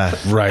 Jesus Yeah.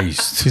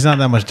 Christ. He's not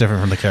that much different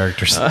from the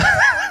characters.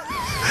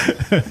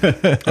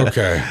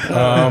 Okay.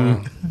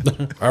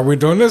 Are we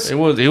doing this? He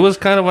was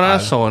kind of an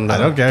asshole in I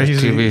don't care. the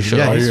He's TV show.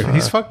 Yeah,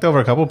 he's fucked over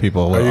a couple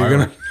people. Are you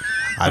gonna?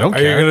 I don't Are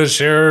you care. gonna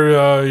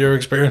share your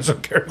experience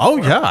with Gary? Oh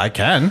yeah, I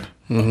can.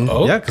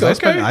 Oh, Yeah, because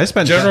I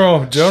spent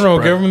General,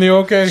 give him the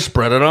okay.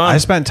 Spread it on. I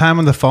spent time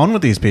on the phone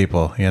with these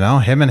people.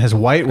 Him and his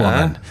white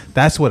woman.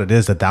 That's what it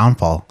is. The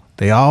downfall.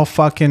 They all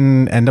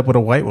fucking end up with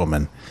a white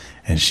woman,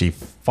 and she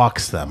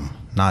fucks them.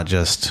 Not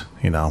just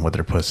with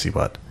their pussy,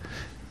 but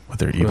with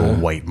their evil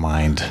white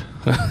mind,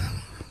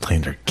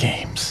 playing their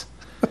games.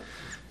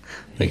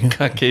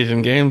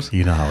 Caucasian games.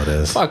 You know how it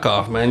is. Fuck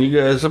off, man. You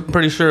guys, I'm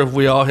pretty sure if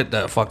we all hit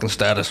that fucking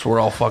status, we're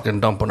all fucking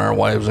dumping our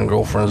wives and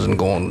girlfriends and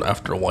going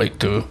after white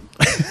too.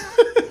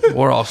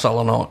 We're all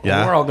selling out.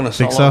 Yeah. We're all going to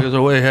sell Think so? out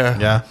either way, yeah.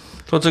 Yeah.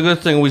 So it's a good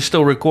thing we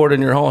still record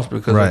in your house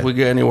because Right. if we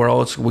get anywhere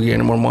else, we get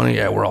any more money,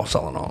 we're all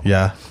selling out.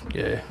 Yeah.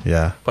 Yeah.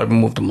 Yeah. Probably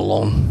moved them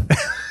alone.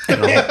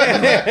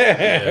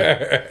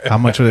 How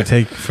much would it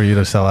take for you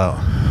to sell out?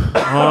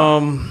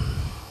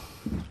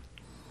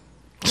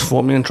 Just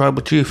vote me in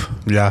tribal chief.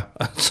 Yeah.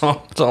 That's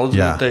all it's going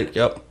to take.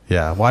 Yep.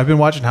 Yeah. Well, I've been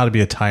watching How to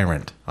Be a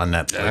Tyrant on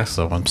Netflix, Yeah.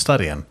 so I'm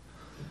studying.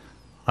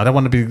 I don't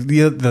want to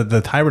be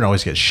the tyrant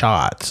always gets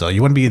shot, so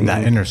you want to be in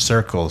that inner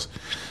circles.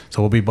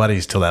 So we'll be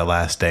buddies till that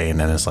last day, and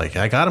then it's like,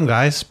 I got him,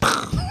 guys.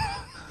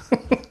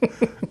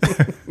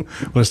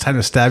 Well, it's time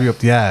to stab you up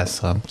the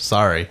ass. I'm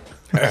sorry.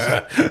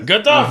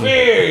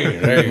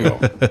 Gaddafi. There you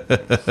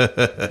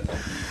go.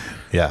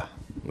 Yeah.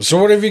 So,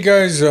 what have you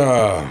guys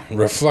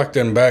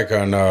reflecting back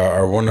on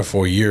our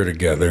wonderful year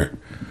together?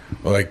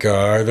 Like,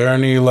 are there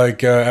any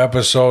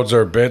episodes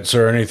or bits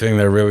or anything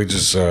that really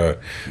just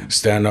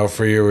stand out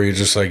for you, where you're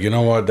just like, you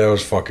know what, that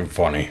was fucking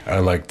funny. I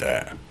like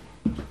that.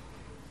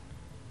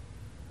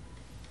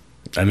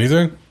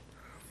 Anything?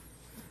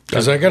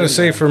 Because I gotta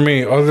say, for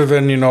me, other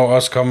than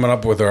us coming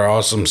up with our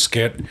awesome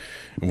skit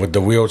with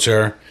the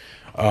wheelchair,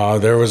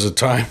 there was a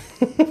time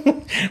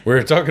we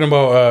were talking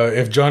about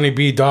if Johnny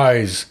B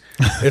dies,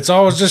 it's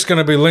always just going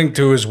to be linked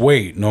to his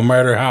weight, no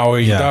matter how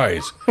he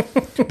dies.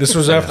 This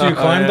was after you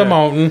climbed the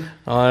mountain.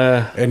 Oh,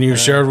 yeah. And you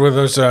shared with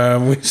us,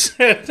 we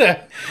said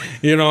that,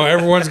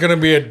 everyone's going to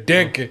be a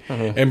dick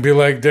and be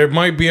like, there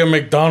might be a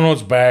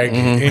McDonald's bag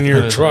in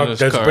your truck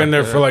that's car, been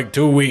there for like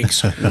 2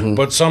 weeks.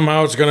 But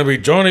somehow it's going to be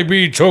Johnny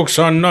B chokes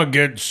on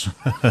nuggets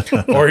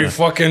or he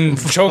fucking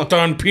choked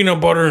on peanut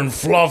butter and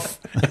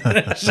fluff.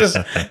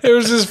 It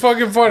was just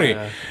fucking funny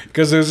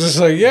because it was just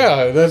like,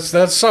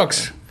 that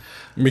sucks.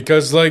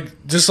 Because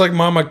just like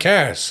Mama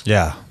Cass,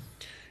 Yeah.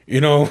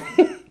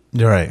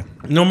 You're right.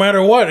 no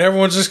matter what,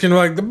 everyone's just gonna be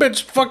like, the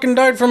bitch fucking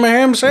died from a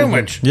ham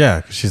sandwich.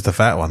 Yeah, 'cause she's the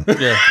fat one.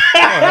 Yeah.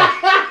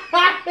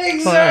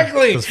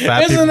 Exactly. Those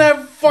fat Isn't people-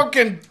 that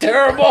fucking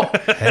terrible?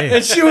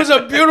 And she was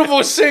a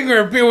beautiful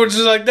singer. People were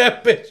just like,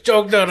 that bitch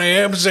choked on a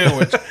ham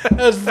sandwich.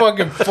 That's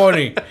fucking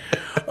funny.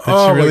 Did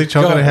she really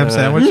choke on a ham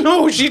sandwich?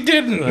 No, she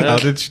didn't. How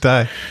did she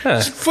die?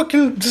 It's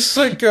fucking just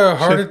like a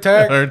heart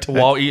attack.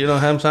 While eating a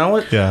ham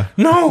sandwich? Yeah.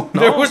 No,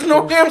 there was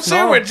no ham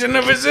sandwich in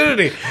the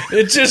vicinity.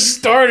 It just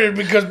started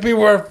because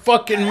people were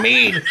fucking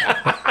mean.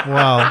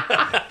 Wow.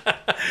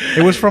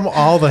 It was from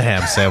all the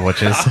ham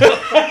sandwiches.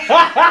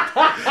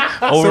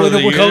 Over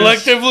the years.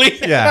 Collectively,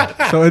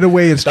 Yeah. So in a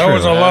way, it's that true.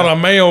 was a lot of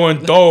mayo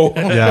and dough.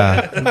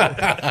 Yeah.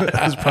 It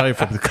was probably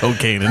from the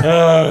cocaine.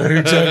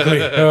 Exactly.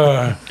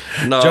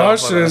 No,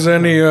 Josh, but, does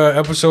any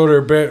episode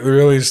or bit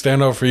really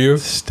stand out for you?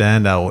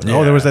 Stand out.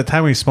 Oh, there was that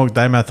time we smoked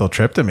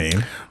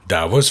dimethyltryptamine.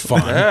 That was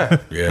fun.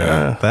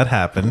 Yeah. That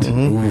happened.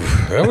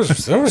 Oof, that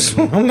was.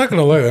 I'm not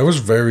gonna lie. That was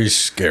very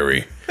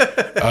scary.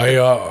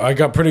 I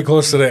got pretty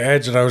close to the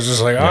edge, and I was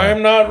just like, I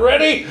am not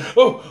ready.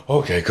 Oh,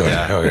 okay, good.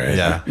 Yeah. Okay,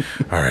 Yeah.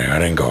 All right, I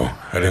didn't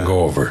go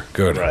over.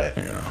 Good. Right.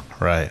 You know,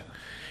 Right.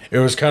 it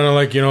was kind of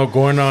like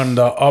going on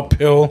the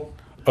uphill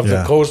of the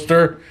Yeah.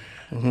 coaster.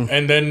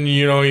 And then,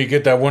 you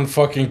get that one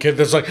fucking kid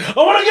that's like, I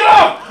want to get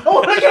off! I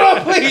want to get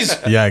off, please!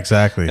 Yeah,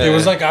 exactly. It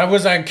was like I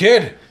was that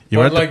kid. were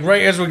But at the- like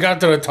right as we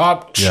got to the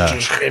top, Yeah.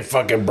 it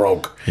fucking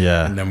broke.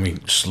 Yeah. And then we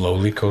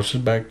slowly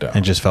coasted back down.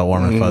 And just felt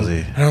warm and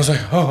fuzzy. And I was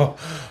like, oh,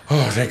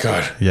 thank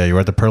God. Yeah, you were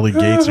at the pearly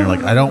gates and you're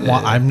like,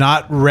 I'm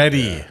not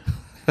ready.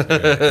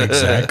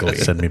 Exactly.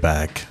 Send me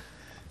back.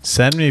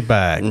 Send me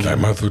back. My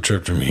mouth would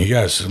trip to me.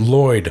 Yes,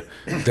 Lloyd,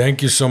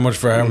 thank you so much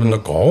for having the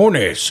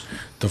cojones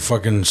to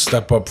fucking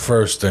step up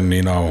first and,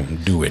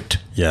 do it.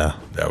 Yeah.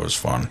 That was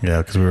fun. Yeah,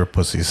 because we were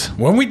pussies.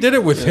 When we did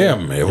it with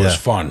him, it was Yeah.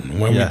 fun.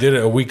 When Yeah. we did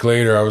it a week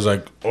later, I was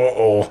like,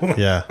 uh-oh.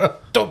 Yeah.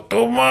 Took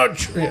too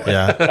much.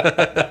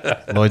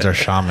 Yeah. Lloyd's our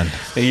shaman.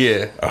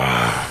 Yeah.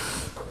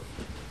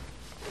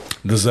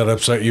 Does that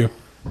upset you?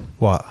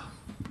 What?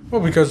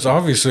 Well, because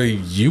obviously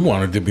you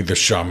wanted to be the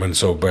shaman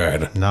so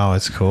bad. No,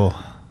 it's cool.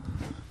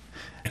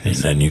 And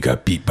then you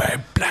got beat by a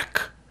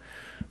black.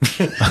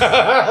 No,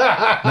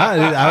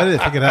 I didn't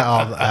think of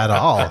that at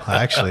all.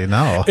 Actually,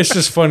 no. It's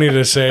just funny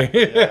to say.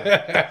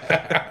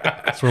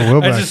 That's where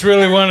Wilbur, I just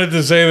really wanted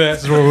to say that.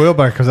 that's where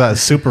Wilbur comes out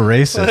as super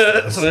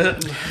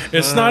racist.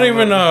 It's not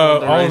even all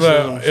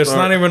the. It's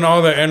not even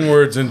all the N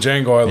words in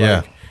Django I like.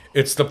 Yeah.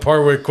 It's the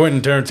part where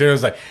Quentin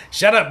Tarantino's like,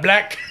 "Shut up,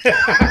 black."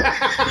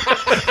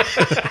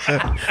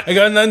 I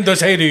got nothing to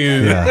say to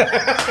you.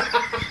 Yeah.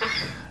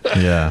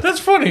 Yeah. That's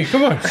funny.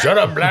 Come on, shut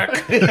up,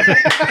 black.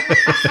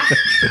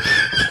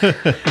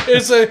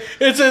 It's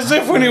as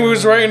if when he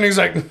was writing, he's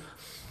like,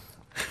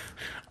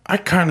 I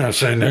kind of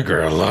say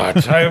nigger a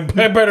lot. I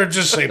better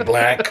just say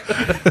black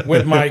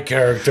with my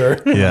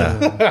character. Yeah.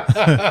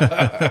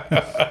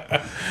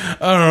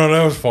 I don't know.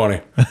 That was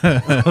funny.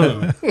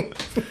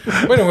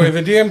 But anyway,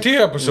 the DMT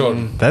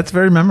episode. That's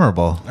very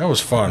memorable. That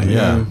was fun.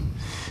 Yeah.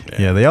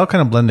 Yeah, they all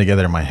kind of blend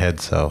together in my head,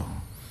 so.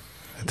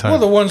 Well,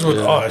 the ones with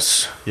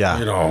us. Yeah.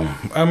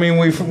 I mean,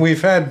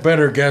 we've had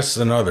better guests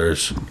than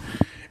others.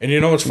 And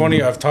what's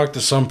funny? I've talked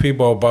to some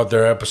people about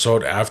their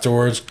episode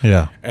afterwards.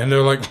 Yeah. And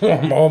they're like,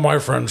 well, all my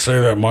friends say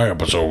that my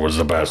episode was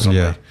the best. I'm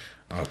Yeah.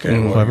 like, okay.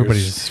 Well,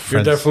 everybody's you're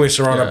friends. definitely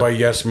surrounded by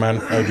yes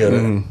men. I get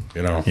it.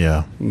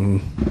 Yeah.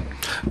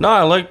 No,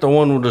 I like the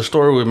one with the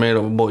story we made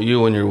about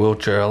you and your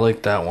wheelchair. I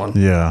like that one.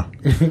 Yeah.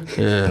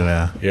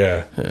 Yeah. Yeah.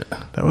 Yeah.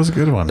 That was a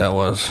good one. That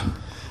was.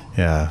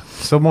 Yeah.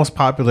 So most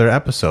popular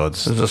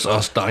episodes. It's just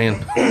us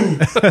dying.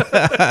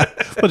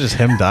 Well, just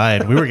him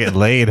dying. We were getting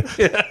laid.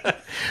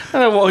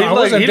 Well, I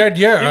wasn't dead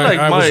yet.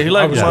 I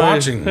was my,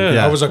 watching.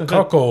 Yeah. I was a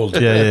cuckold.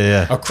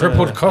 Yeah. A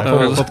crippled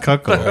cuckold. Old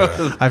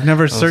cuckoo. I've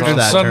never searched And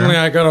that suddenly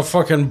term. I got a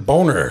fucking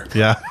boner.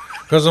 Yeah.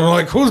 Because I'm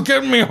like, who's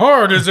getting me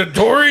hard? Is it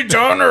Tori,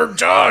 John, or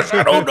Josh?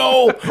 I don't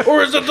know.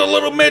 Or is it the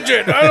little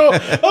midget? I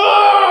don't.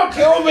 Oh,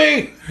 kill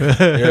me.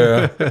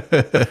 Yeah.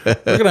 We're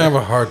going to have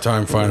a hard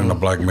time finding a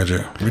black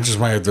midget. We just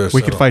might have to.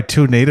 We could fight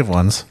two native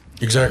ones.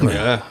 Exactly.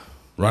 Yeah.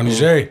 Ronnie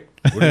J.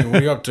 What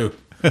are you up to?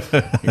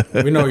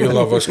 We know you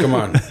love us. Come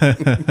on.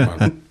 Come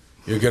on.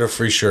 You get a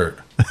free shirt.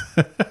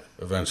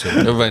 Eventually.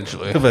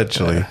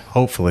 Eventually.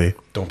 Hopefully.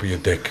 Don't be a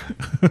dick.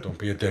 Don't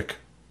be a dick.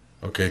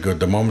 Okay, good.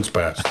 The moment's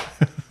passed. I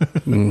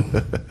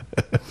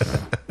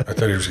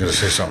thought he was going to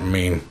say something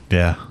mean.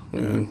 Yeah.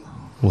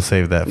 We'll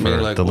save that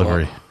for like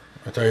delivery. what?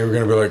 I thought you were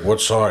going to be like,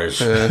 what size?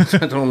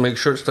 Don't make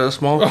shirts that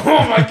small. Oh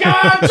my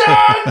God,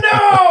 John!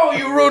 No!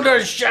 You ruined our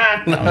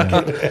shot! No, I'm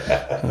kidding.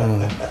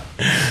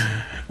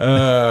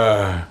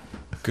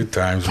 Good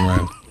times,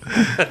 man.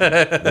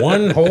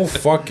 One whole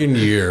fucking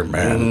year,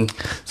 man.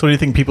 So what do you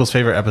think people's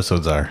favorite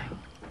episodes are?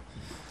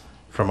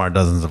 From our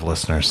dozens of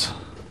listeners.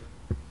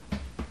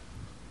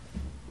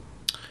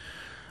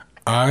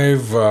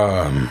 I've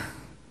Really,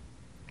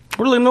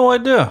 no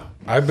idea.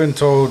 been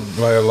told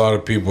by a lot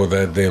of people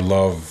that they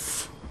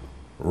love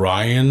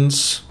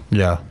Ryan's,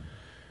 Yeah.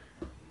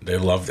 they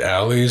loved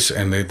Allie's,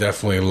 and they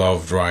definitely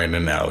loved Ryan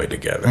and Allie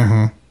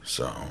together.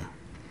 So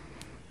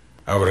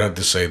I would have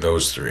to say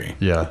those three.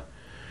 Yeah.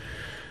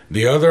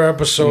 The other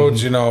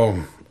episodes,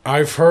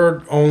 I've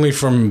heard only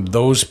from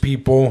those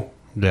people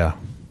Yeah.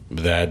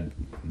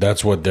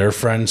 that's what their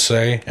friends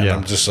say, and Yeah.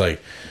 I'm just like,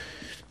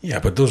 yeah,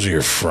 but those are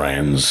your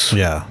friends.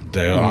 Yeah.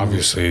 They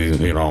obviously,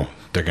 they're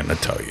gonna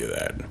tell you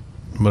that.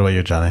 What about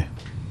you, Johnny?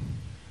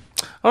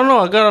 I don't know.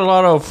 I got a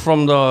lot of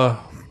from the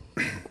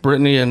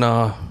Brittany and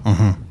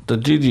the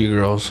Gigi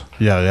girls.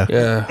 Yeah.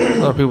 Yeah, a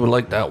lot of people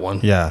like that one.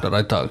 Yeah. that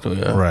I talked to.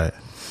 Yeah, Right.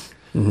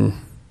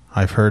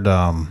 I've heard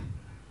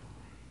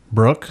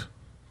Brooke.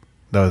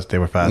 They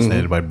were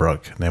fascinated by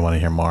Brooke and they want to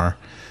hear more.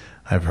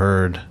 I've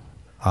heard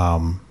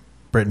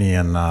Brittany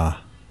and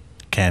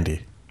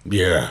Candy.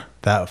 Yeah.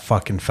 That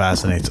fucking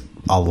fascinates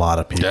a lot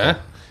of people. Yeah?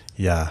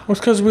 Yeah. Well, it's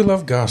because we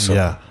love gossip.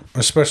 Yeah.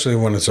 Especially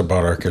when it's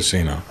about our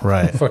casino.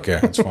 Right. Fuck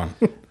yeah, it's fun.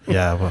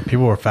 Yeah, well,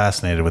 people were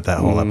fascinated with that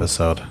whole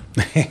episode.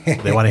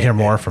 They want to hear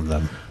more from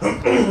them.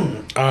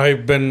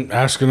 I've been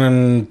asking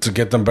them to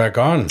get them back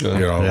on.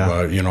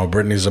 Yeah.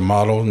 Brittany's a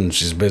model and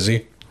she's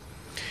busy.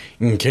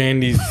 And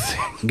Candy's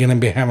gonna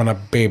be having a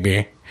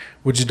baby.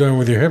 What you doing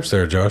with your hips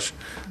there, Josh?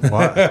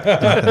 What?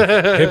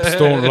 Hips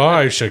don't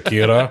lie,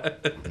 Shakira.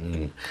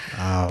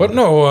 But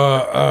no,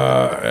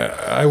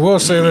 I will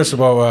say this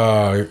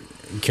about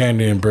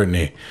Candy and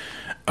Brittany.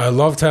 I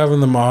loved having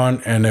them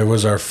on, and it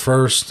was our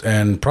first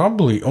and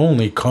probably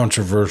only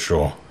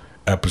controversial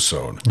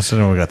episode. This is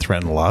what we got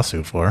threatened a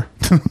lawsuit for.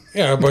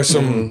 Yeah, by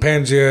some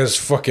pansy-ass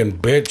fucking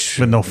bitch.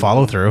 With no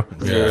follow through.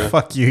 Yeah.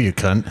 Fuck you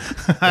cunt.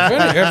 If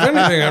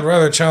anything, I'd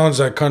rather challenge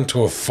that cunt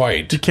to a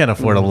fight. You can't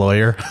afford a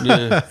lawyer.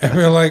 Yeah. And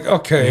be like,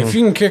 okay, if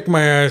you can kick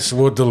my ass,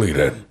 we'll delete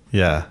it.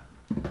 Yeah.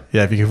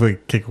 Yeah, if you can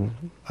kick...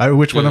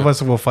 which one of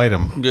us will fight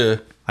him? Yeah.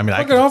 I mean,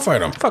 Fucking, I'll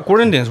fight him. Fuck, we're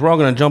Indians. We're all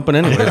going to jump in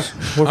anyways.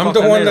 I'm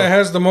the one that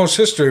has the most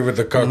history with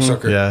the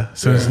cocksucker. Yeah, as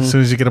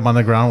soon as you get him on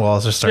the ground, we'll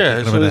also start Yeah,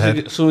 kicking him in the head.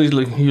 as soon as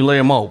you lay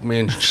him out, me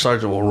and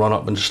Sergeant will run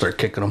up and just start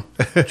kicking him.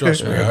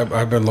 Trust me,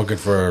 I've been looking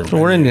for... So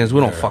we're Indians.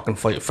 We don't fucking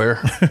fight fair.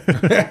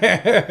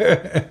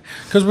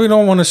 Because we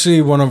don't want to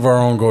see one of our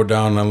own go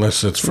down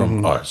unless it's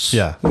from us.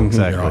 Yeah,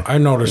 exactly. I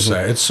noticed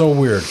that. It's so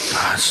weird.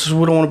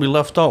 We don't want to be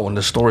left out when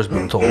this story's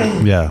been told.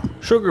 Yeah.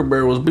 Sugar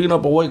Bear was beating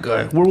up a white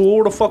guy.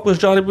 Where the fuck was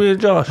Johnny B and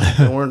Josh?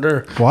 They weren't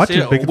there. Watch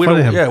it, making we fun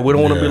don't, of him. Yeah, we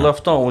don't want to be Yeah.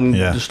 left out when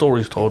Yeah. the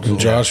story's told. So.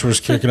 Josh was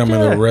kicking him in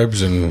the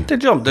ribs and... They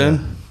jumped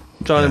in.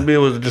 Johnny B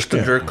was just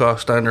a jerk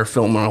off standing there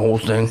filming the whole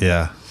thing.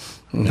 Yeah.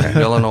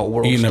 Yelling out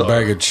world eating star. a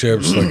bag of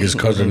chips like his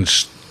cousin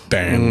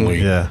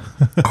Stanley. Yeah.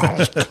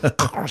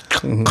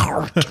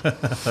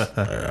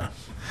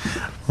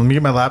 Let me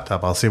get my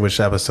laptop. I'll see which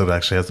episode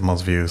actually has the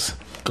most views.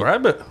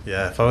 Grab it.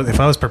 Yeah, if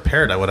I was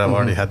prepared, I would have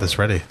already had this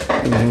ready.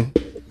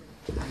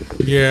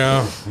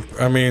 Yeah,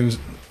 I mean,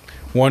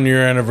 1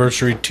 year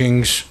anniversary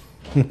tings.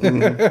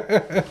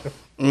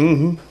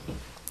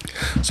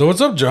 So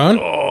what's up, John?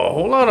 Oh, a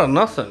whole lot of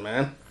nothing,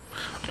 man.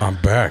 I'm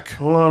back. A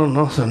whole lot of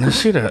nothing. I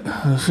see that.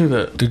 I see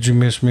that. Did you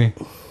miss me?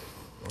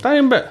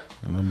 Tiny bit.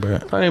 A little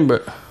bit. Tiny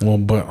bit. A little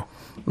bit. A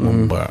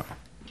little bit.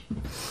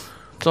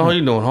 So how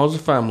you doing? How's the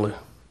family?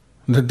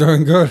 They're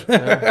doing good. All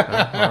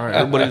right.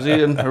 Everybody's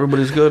eating.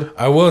 Everybody's good.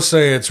 I will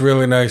say it's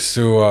really nice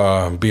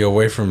to be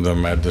away from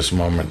them at this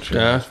moment.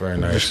 Yeah. It's very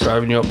Just nice.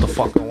 driving you up the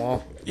fucking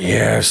wall.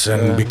 Yes,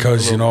 and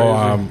because, a little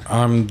crazy.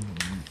 I'm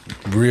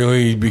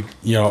really,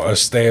 a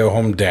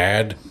stay-at-home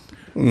dad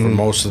for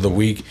most of the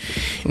week.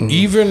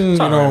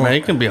 Even, All right, man.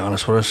 You can be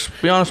honest with us.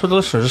 Be honest with the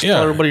listeners. Just Yeah,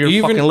 tell everybody you're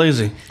even- fucking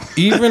lazy.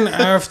 even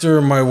after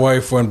my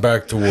wife went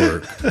back to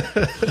work,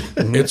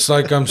 it's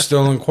like I'm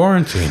still in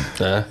quarantine.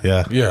 Yeah.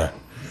 Yeah. Yeah.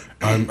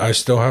 I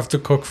still have to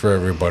cook for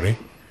everybody.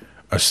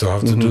 I still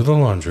have to do the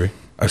laundry.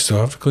 I still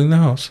have to clean the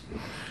house.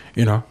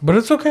 But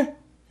it's okay.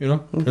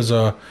 Because,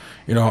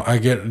 I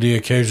get the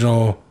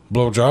occasional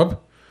blowjob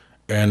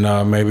and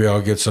maybe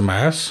I'll get some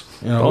ass,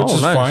 which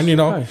is nice, fine,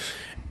 nice.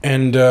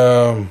 And,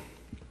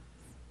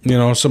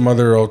 some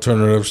other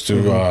alternatives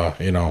to,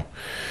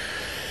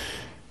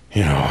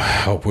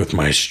 help with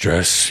my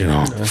stress,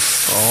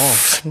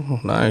 Oh,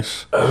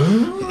 nice.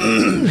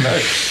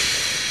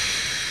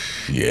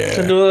 Yeah. You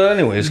can do that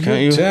anyways,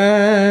 can't you?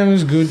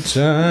 Times, good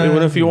times.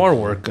 Even if you are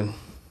working.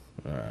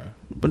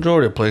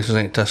 Majority of places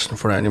ain't testing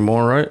for that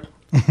anymore, right?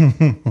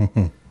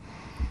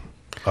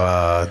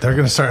 They're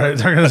gonna start.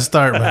 They're gonna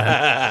start,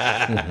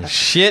 man.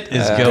 Shit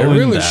is They going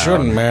really down.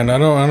 shouldn't, man. I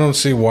don't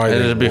see why they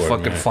It'd be would,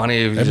 fucking man. funny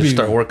if you That'd just be-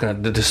 start working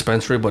at the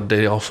dispensary, but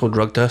they also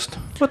drug test.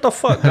 What the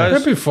fuck, That'd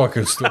guys? be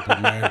fucking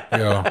stupid, man.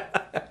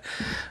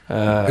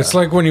 It's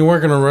like when you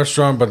work in a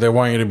restaurant, but they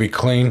want you to be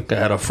clean. I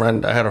had a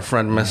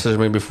friend message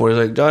me before. He's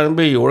like, John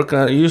B, you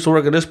used to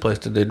work at this place.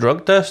 Did they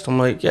drug test? I'm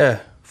like, yeah.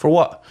 For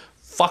what?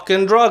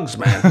 Fucking drugs,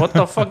 man. What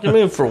the fuck you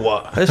mean for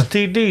what?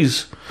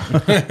 STDs.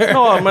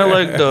 No, I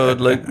meant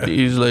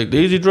he's like the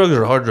easy drugs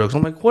or hard drugs.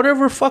 I'm like,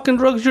 whatever fucking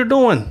drugs you're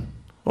doing.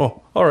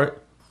 Oh, all right.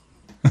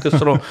 Because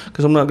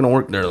I'm not gonna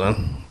work there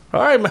then.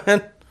 All right,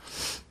 man.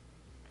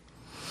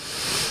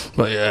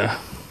 But yeah,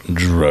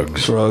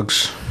 Drugs.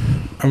 drugs.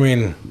 I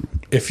mean,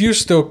 if you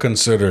still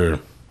consider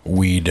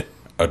weed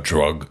a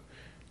drug,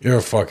 you're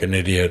a fucking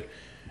idiot.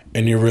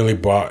 And you really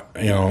bought,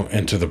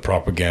 into the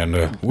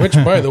propaganda, which,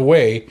 by the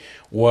way,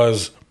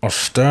 was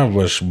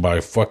established by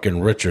fucking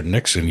Richard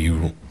Nixon,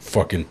 you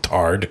fucking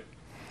tard.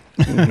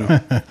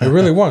 It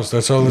really was.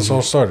 That's how this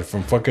all started,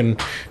 from fucking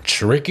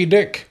Tricky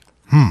Dick.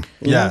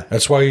 Yeah.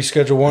 That's why he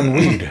Schedule 1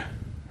 weed,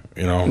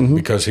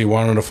 because he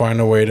wanted to find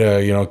a way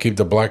to, keep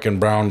the black and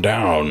brown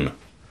down.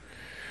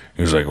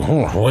 He was like,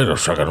 oh, wait a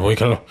second, we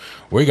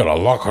gotta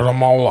lock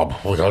them all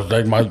up because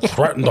they might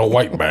threaten the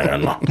white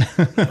man.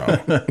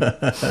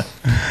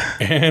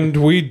 And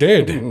we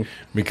did,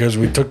 because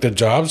we took the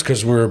jobs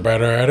because we were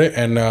better at it,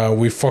 and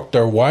we fucked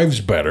our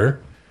wives better.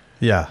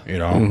 Yeah. We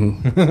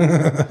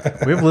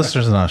have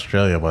listeners in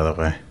Australia, by the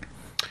way.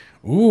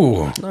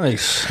 Ooh,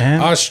 Nice.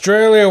 And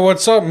Australia,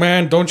 what's up,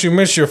 man? Don't you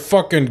miss your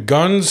fucking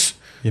guns?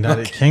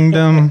 United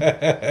Kingdom.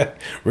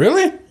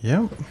 Really?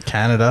 Yep.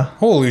 Canada.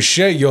 Holy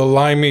shit, you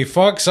limey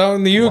fucks out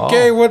in the UK.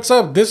 Wow. What's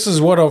up? This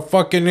is what a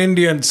fucking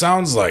Indian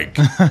sounds like.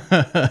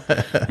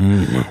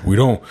 We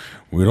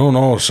don't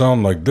all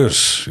sound like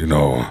this, you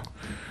know.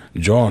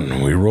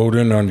 John, we rode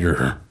in on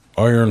your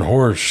iron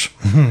horse,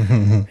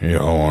 you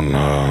know,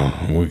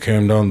 and we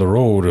came down the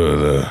road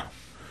the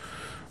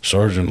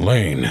Sergeant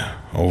Lane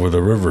over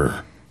the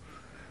river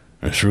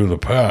and through the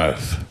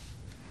path.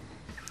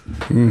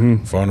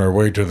 Found our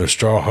way to the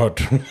straw hut.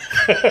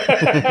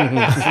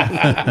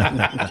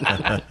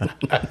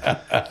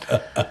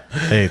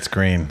 Hey, it's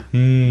green.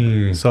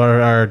 So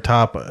our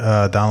top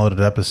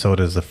downloaded episode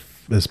is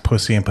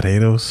Pussy and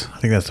Potatoes. I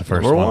think that's the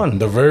first Number one. one.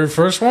 The very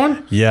first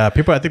one? Yeah, I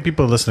think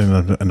people are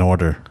listening in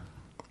order.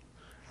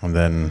 And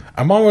then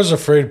I'm always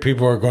afraid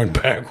people are going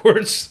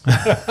backwards.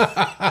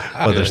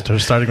 they're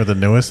starting with the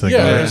newest. And Yeah,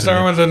 going they're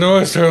starting with the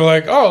newest. They're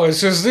like, oh, it's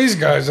just these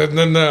guys. And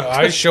then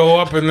I show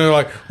up and they're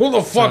like, who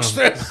the fuck's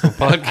this?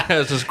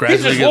 Podcast just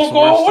gradually just gets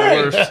won't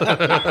worse go and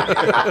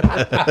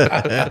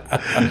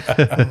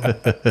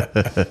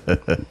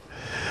worse.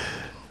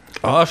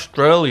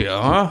 Australia,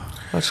 huh?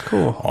 That's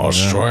cool.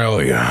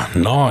 Australia.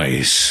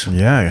 Nice.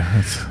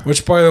 Yeah.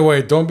 Which, by the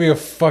way, don't be a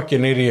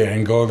fucking idiot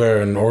and go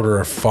there and order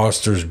a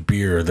Foster's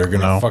beer. They're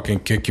going to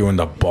fucking kick you in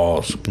the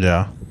balls.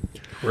 Yeah.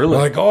 Really?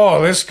 Like,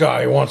 oh, this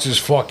guy wants his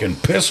fucking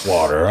piss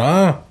water,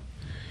 huh?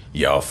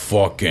 You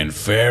fucking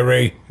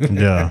fairy.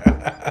 Yeah.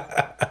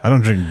 I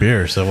don't drink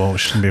beer, so it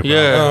shouldn't be a problem.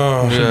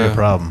 Yeah. Shouldn't be a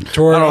problem.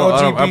 To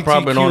our I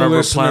probably don't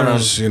ever plan on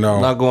listeners, you know.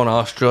 not going to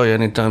Australia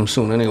anytime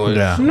soon anyway.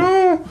 Yeah.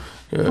 No.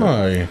 Yeah.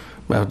 Why?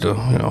 I have to,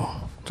 you know,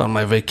 it's on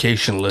my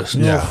vacation list.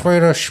 Yeah.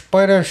 Afraid of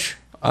spiders?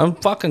 I'm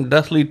fucking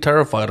deathly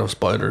terrified of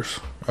spiders.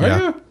 Are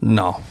Yeah. you?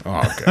 No.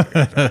 Oh,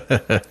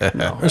 okay.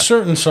 A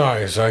certain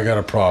size, I got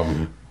a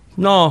problem.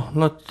 No,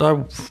 not.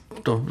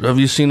 Have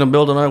you seen the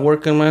building I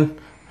work in, man?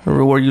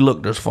 Everywhere you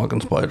look, there's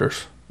fucking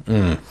spiders.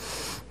 I'm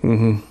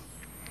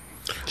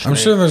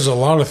sure there's a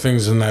lot of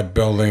things in that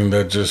building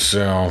that just,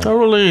 Not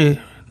really.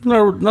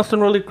 No,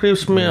 nothing really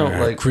creeps me out.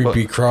 Like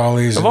creepy but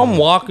crawlies. If I'm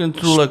walking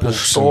through like a spooks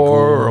and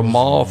store or a ghouls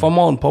mall, if I'm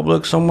out in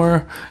public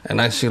somewhere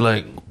and I see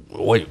like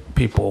white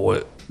people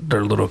with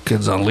their little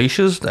kids on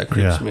leashes, that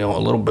creeps Yeah. me out a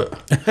little bit.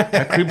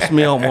 That creeps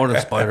me out more than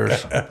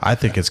spiders. I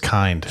think it's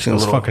kind.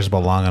 Those little- fuckers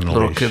belong on a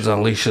Little leash. kids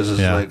on leashes is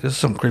Yeah. like, this is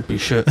some creepy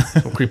shit.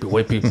 Some creepy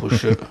white people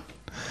shit.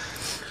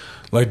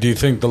 Like, do you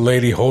think the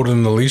lady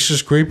holding the leash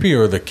is creepy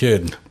or the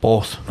kid?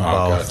 Both.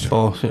 Oh, gotcha.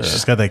 Both, yeah.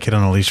 She's got that kid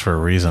on a leash for a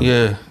reason.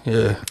 Yeah,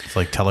 yeah. It's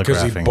like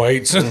Because he telegraphing.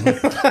 bites.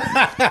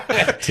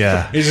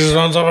 Yeah. He just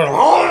runs up and...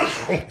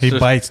 He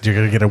bites, you're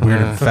going to get a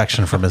weird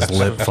infection from his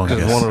lip Because one of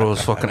fungus.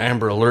 those fucking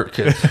Amber Alert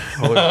kids.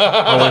 Always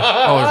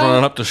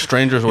running up to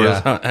strangers with his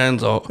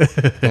hands out.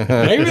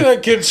 Maybe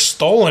that kid's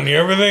stolen. You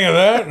ever think of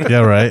that?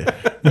 Yeah, right?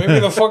 Maybe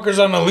the fucker's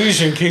on a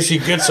leash in case he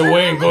gets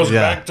away and goes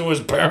Yeah. back to his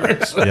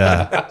parents.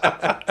 Yeah.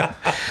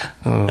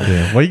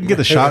 Yeah. Well, you can get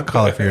the shot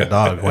collar for your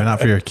dog. Why not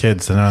for your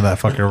kids? And then that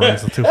fucker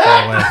runs too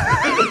far away.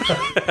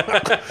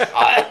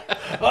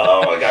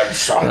 Oh my God,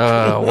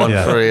 shot. One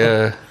Yeah.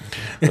 for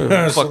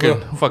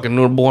fucking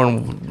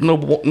newborn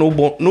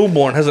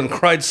hasn't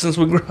cried since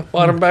we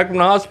brought him back from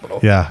the hospital.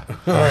 Yeah.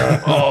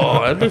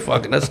 Oh,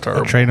 that's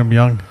terrible. Train him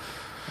young.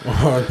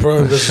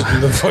 Bro,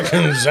 the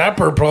fucking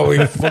zapper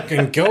probably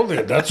fucking killed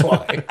it. That's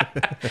why.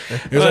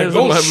 He was like, It's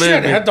oh my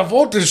shit, baby. had the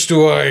voltage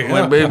too high.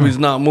 My baby's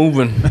not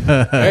moving.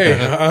 Hey,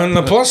 on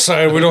the plus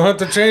side, we don't have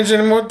to change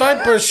any more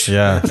diapers.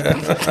 Yeah.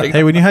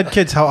 Hey, when you had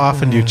kids, how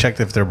often do you check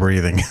if they're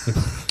breathing?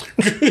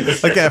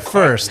 Like at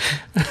first.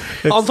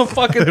 All the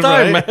fucking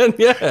time, Right? man.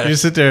 Yeah. You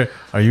sit there,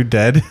 are you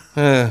dead?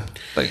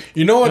 Like,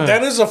 You know what?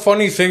 That is a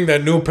funny thing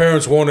that new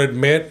parents won't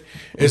admit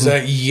is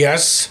that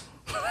yes,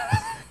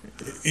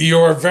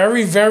 you're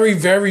very, very,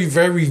 very,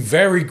 very,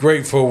 very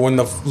grateful when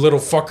the little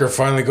fucker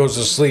finally goes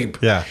to sleep.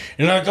 Yeah.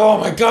 And you're like, oh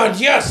my God,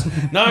 yes,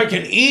 now I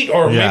can eat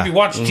or Yeah. maybe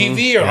watch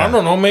TV or I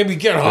don't know, maybe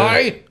get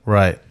high.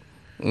 Right.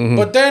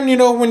 But then, you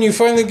know, when you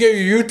finally get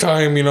your you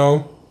time, you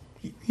know,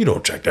 you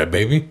don't check that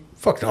baby.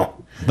 Fuck no.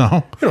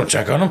 No? You don't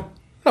check on him.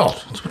 No.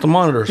 that's what the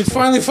monitor's He's for.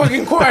 finally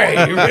fucking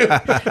quiet. You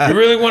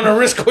really want to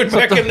risk going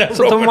back in that That's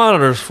what the room?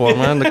 monitor's for,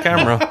 man. The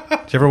camera.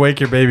 Did you ever wake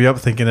your baby up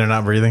thinking they're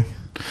not breathing?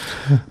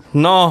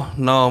 No,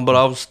 but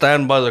I'll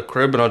stand by the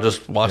crib and I'll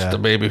just watch Yeah. the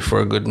baby for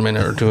a good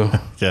minute or two.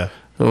 Yeah.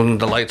 When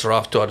the lights are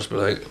off too, I'll just be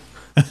like,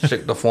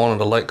 shake the phone and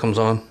the light comes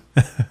on.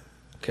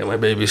 Okay, my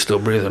baby's still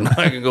breathing.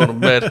 I can go to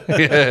bed.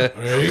 Yeah.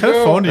 There you What kind of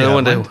go. phone do you Then have?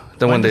 when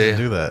they When does it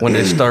do that? when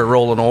they start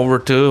rolling over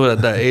too,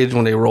 at that age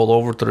when they roll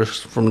over to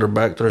from their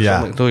back to their Yeah.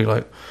 stomach too, you're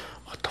like,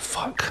 what the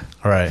fuck?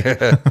 All right.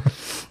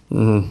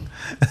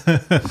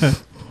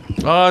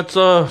 Oh, it's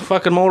a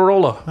fucking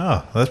Motorola.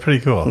 Oh, that's pretty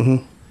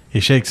cool. He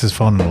shakes his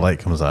phone and the light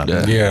comes on.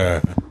 Yeah.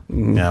 Yeah.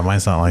 Yeah,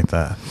 mine's not like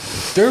that.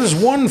 There's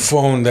one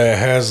phone that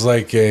has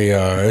like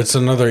it's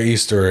another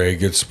Easter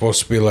egg. It's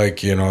supposed to be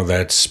like, you know,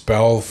 that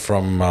spell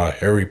from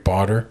Harry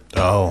Potter.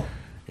 Oh.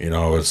 You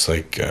know, it's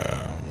like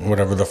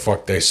whatever the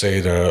fuck they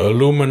say, the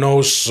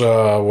Illuminos,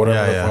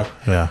 whatever the Yeah, yeah.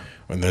 fuck. Yeah.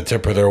 When the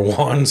tip of their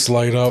wands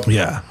light up.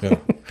 Yeah.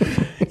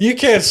 You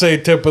can't say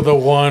tip of the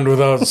wand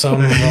without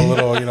sounding a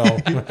little,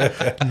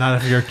 Not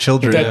if your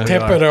children. that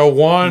tip of the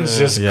wands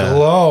just Yeah.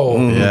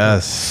 glow.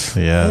 Yes,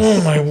 yes.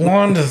 Oh, my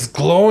wand is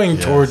glowing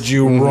towards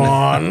you,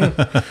 Ron.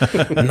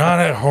 Not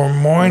at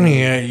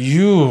Hermione, at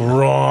you,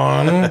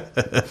 Ron.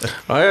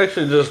 I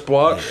actually just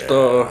watched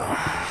a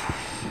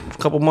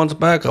couple months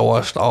back. I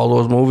watched all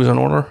those movies in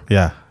order.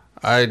 Yeah,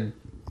 I'd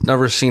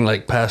never seen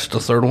like past the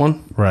third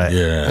one. right.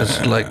 Yeah.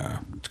 It's like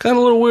it's kind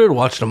of a little weird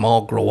watching them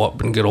all grow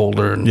up and get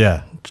older and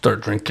Yeah.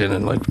 start drinking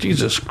and like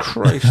Jesus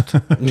Christ.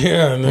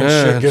 Yeah, and then Yeah,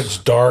 shit it's- gets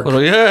dark.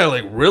 Well, yeah,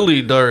 like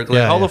really dark. Like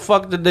Yeah, how yeah. the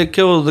fuck did they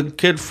kill the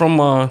kid from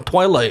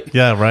Twilight?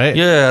 Yeah, right?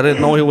 Yeah, I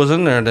didn't know he was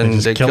in there. Then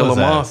Just they kill kill his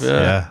him ass. off.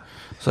 Yeah.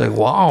 It's like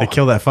wow. They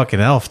killed that fucking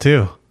elf,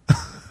 too.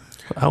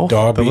 Elf?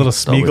 Dobby. The little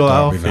Smeagol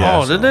Dobby, elf. Dobby. Yeah.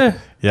 Oh, did they?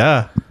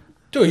 Yeah.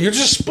 Dude, you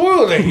just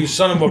spoiled it, you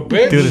son of a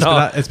bitch. Dude,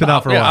 it's been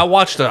out for a Yeah, I while.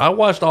 watched it. I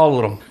watched all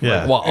of them. Yeah.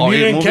 Like, what, And all you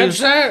 8 didn't movies?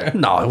 catch that?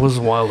 No, it was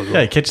a while ago.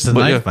 Yeah, he catches a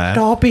But knife, yeah. man.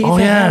 Dobby Oh,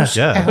 the yeah. house.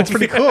 Yeah, it's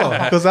pretty cool.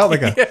 It goes out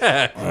like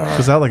a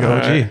goes out like an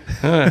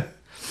OG.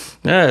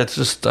 Yeah, it's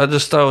just I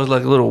just thought it was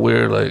like a little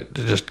weird, like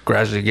to just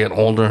gradually get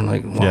older and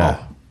like wow, Yeah.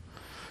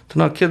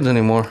 they're not kids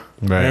anymore.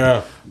 Right.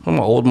 Yeah. I'm an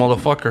old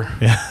motherfucker.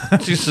 Yeah.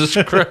 Jesus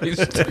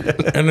Christ.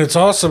 And it's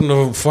awesome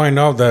to find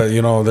out that,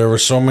 there were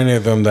so many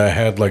of them that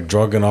had like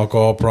drug and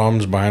alcohol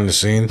problems behind the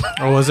scenes.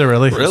 Oh, was it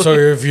really? Really? So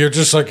if you're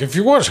just like, if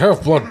you watch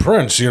Half Blood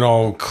Prince,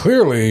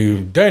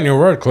 clearly Daniel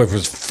Radcliffe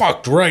was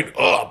fucked right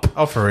up.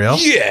 Oh, for real?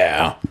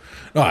 Yeah.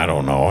 No, I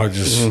don't know. I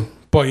just,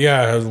 but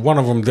yeah, one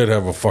of them did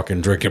have a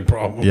fucking drinking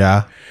problem.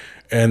 Yeah.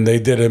 And they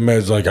did him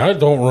as like, I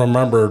don't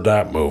remember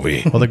that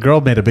movie. Well, the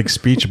girl made a big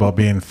speech about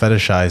being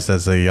fetishized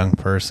as a young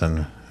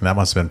person. And that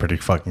must have been pretty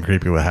fucking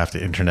creepy with half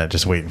the internet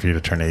just waiting for you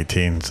to turn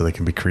 18 so they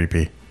can be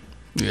creepy.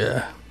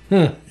 Yeah.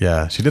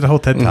 Yeah, she did a whole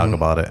TED Talk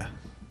about it.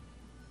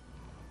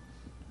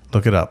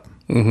 Look it up.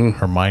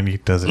 Hermione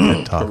does a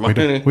TED Talk. We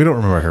Hermione. don't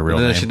remember her real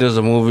And then name. she does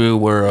a movie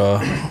where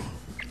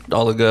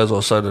all the guys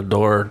outside the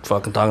door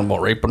fucking talking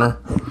about raping her.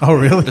 Oh,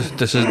 really?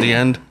 This is the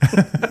end.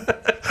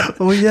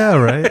 Oh, yeah,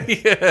 right?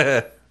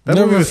 Yeah.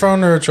 Never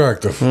found her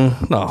attractive.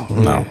 No.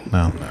 No.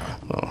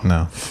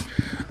 No.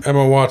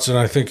 Emma Watson,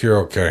 I think you're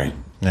okay.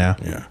 Yeah,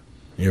 Yeah.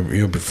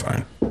 You'll be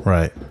fine.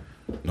 right.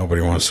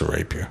 Nobody wants to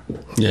rape you.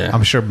 Yeah.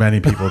 I'm sure many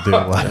people do.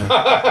 Not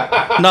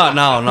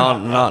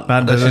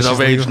that she's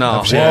of age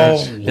now. Yeah.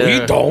 Well, Yeah.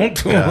 we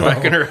don't.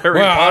 Back in her Harry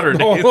Well, Potter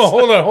days.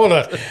 hold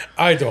on.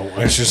 I don't,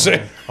 I should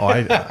say. Oh,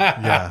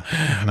 yeah.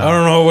 I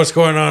don't know what's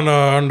going on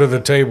under the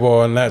table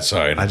on that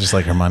side. I just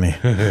like her money.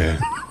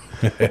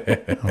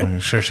 I'm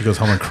sure she goes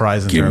home and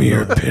cries into Give me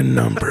her your PIN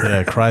number.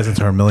 yeah, cries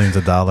into her millions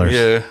of dollars.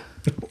 Yeah.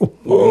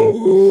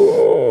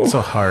 It's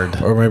so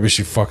hard. Or maybe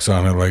she fucks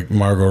on it like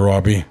Margot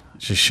Robbie,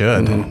 She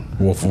should.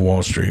 Wolf of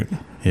Wall Street.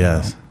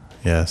 Yes.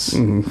 Yeah.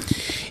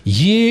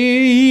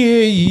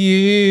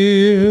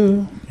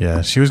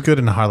 Yeah, she was good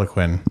in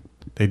Harlequin.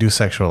 They do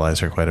sexualize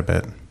her quite a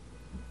bit.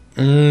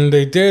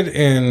 They did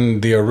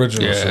in the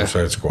original Yeah.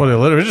 Suicide Squad.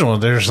 Well, the original,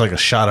 there's just like a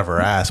shot of her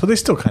ass, but they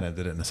still kind of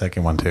did it in the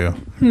second one too.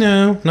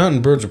 No, not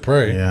in Birds of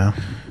Prey. Yeah.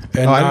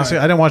 And I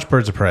didn't watch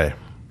Birds of Prey.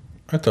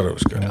 I thought it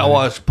was good. I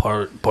watched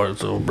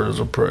parts of Birds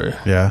of Prey.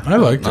 Yeah. I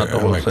liked Not it. the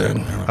I whole liked it.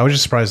 thing. I was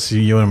just surprised to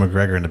see Ewan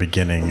McGregor in the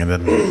beginning, and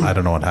then I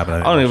don't know what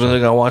happened. I don't even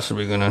think I watched the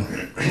beginning.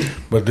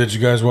 But did you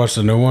guys watch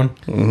the new one?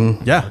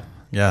 Yeah.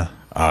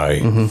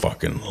 I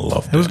fucking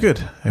loved it. It was good.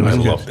 It was I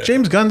good. loved it.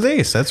 James Gunn's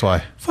ace. That's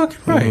why. Fucking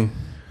right.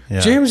 Yeah.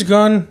 James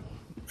Gunn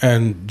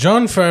and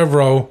Jon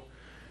Favreau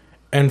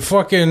and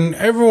fucking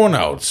everyone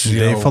else. You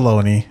Dave know,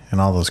 Filoni and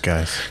all those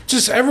guys.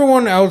 just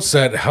everyone else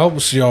that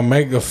helps,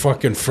 make the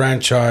fucking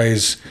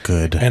franchise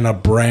Good. and a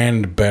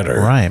brand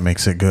better. Right.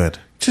 Makes it good.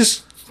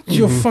 Just,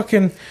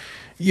 fucking,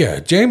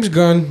 James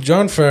Gunn,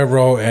 Jon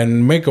Favreau,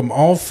 and make them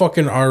all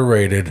fucking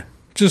R-rated.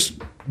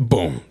 Just,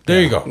 boom.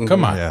 There you go.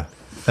 Come on. Yeah.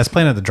 That's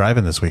playing at the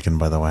drive-in this weekend,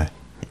 by the way.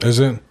 Is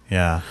it?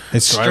 Yeah.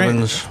 It's strange.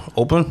 Drive-ins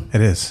open?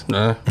 It is.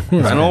 Nah.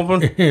 Been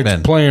open? It's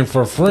Ben. playing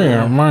for free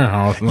at my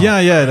house. No.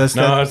 Yeah. That's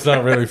No, it's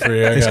not really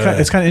free.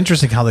 It's kind of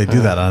interesting how they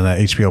do that on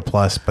HBO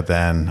Plus, but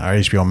then or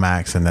HBO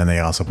Max, and then they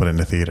also put it in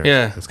the theater.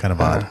 Yeah. It's kind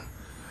of odd.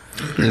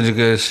 Did you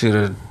guys see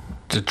the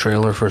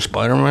trailer for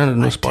Spider-Man, the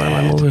new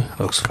Spider-Man movie?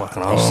 Looks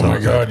fucking Oh awesome. my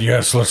God!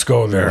 Yes, let's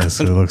go there. It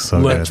looks so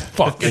Let's good.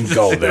 fucking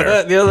go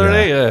there. The other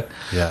day, yeah.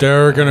 Yeah.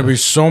 There are gonna be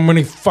so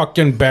many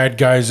fucking bad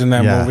guys in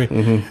that Yeah.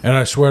 movie, and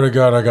I swear to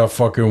God, I got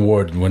fucking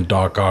wood when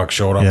Doc Ock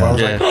showed up. Yeah. I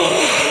was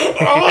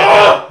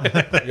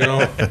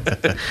Yeah.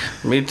 like,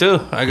 Me too.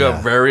 I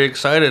got very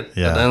excited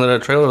Yeah. at the end of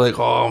that trailer. Like,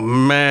 oh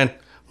man,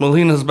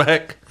 Melina's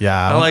back.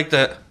 Yeah. I like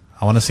that.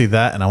 I want to see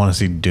that, and I want to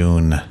see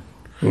Dune.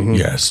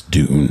 yes,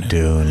 Dune.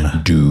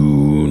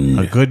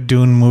 A good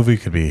Dune movie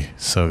could be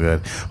so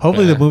good.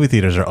 Hopefully, the movie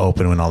theaters are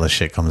open when all this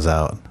shit comes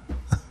out.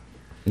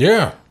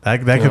 Yeah. That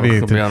could be.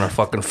 Could be on our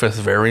fucking 5th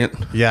variant.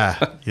 Yeah.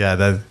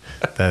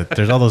 That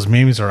there's all those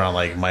memes around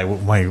like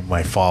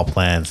my fall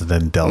plans and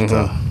then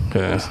Delta.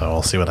 Yeah. So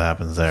we'll see what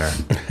happens there.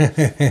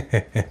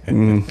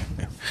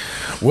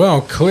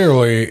 Well,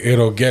 clearly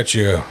it'll get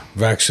you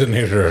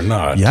vaccinated or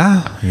not.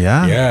 Yeah.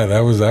 Yeah, that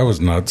was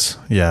nuts.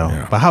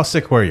 Yeah. But how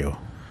sick were you?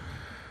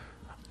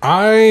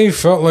 I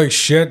felt like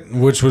shit,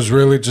 which was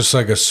really just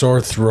like a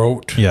sore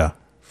throat Yeah.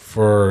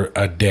 for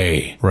a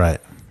day. Right.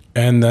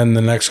 And then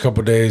the next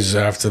couple days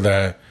after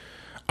that,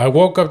 I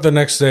woke up the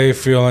next day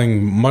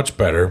feeling much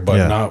better, but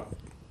Yeah. not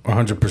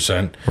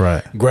 100%.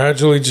 Right.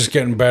 Gradually just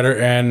getting better.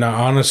 And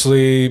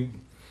honestly,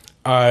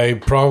 I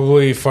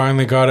probably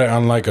finally got it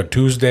on like a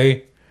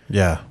Tuesday.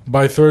 Yeah.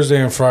 By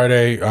Thursday and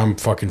Friday, I'm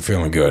fucking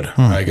feeling good.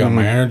 I got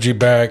my energy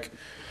back.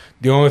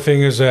 The only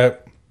thing is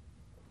that,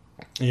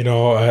 you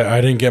know, I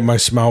didn't get my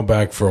smell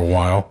back for a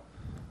while.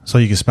 So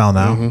you can smell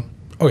now? Mm-hmm.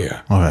 Oh,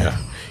 yeah. Okay. Yeah.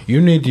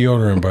 You need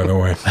deodorant, by the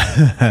way.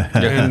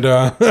 And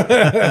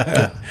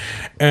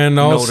and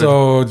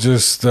also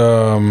just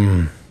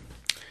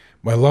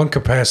my lung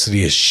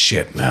capacity is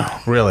shit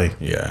now. Really?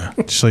 Yeah.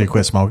 So you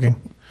quit smoking?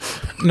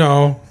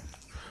 No.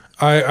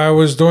 I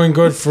was doing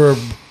good for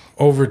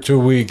over 2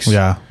 weeks.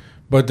 Yeah.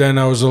 But then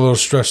I was a little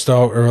stressed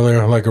out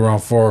earlier, like around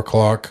 4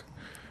 o'clock.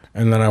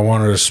 And then I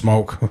wanted to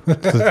smoke. So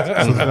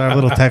that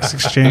little text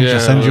exchange Yeah, to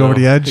send you over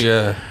the edge?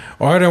 Yeah.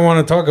 Well, I didn't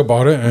want to talk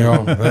about it. You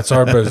know, that's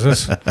our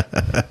business.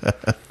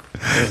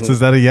 So is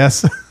that a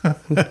yes?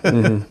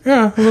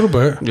 Yeah, a little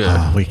bit.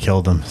 Yeah. Oh, we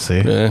killed him. See?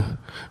 Yeah.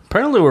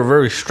 Apparently, we're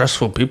very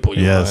stressful people.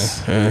 You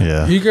Yes. and I.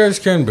 Yeah. You guys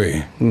can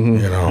be, you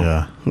know,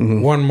 Yeah.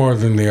 one more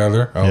than the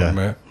other, I'll Yeah.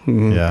 admit.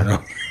 Yeah.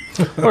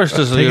 Or it's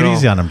just Take you it know,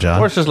 easy on him, John.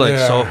 Or it's just like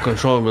Yeah.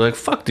 self-control and be like,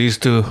 fuck these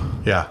two.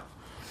 Yeah.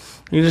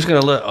 You're just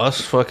gonna let us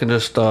fucking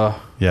just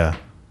Yeah.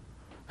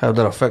 have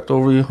that effect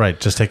over you. Right.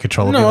 Just take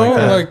control of you No,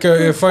 like that.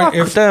 like Fuck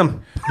if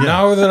them.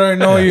 now that I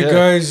know you Yeah.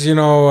 guys, you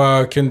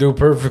know, can do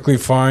perfectly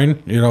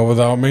fine, you know,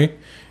 without me.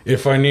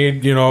 If I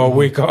need, you know, a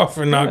week off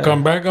and not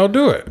come back, I'll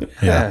do it.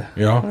 Yeah.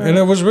 You know, and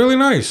it was really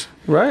nice.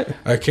 Right.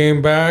 I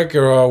came back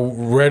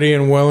ready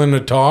and willing to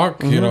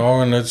talk, you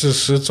know, and it's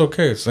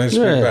okay. It's nice to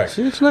be Yeah, back.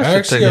 see, it's nice I to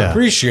actually take- Yeah.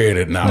 appreciate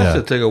it now. Yeah.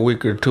 To take a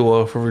week or two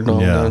off every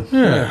now Yeah. and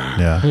then. Yeah.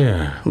 Yeah.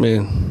 Yeah. I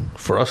mean,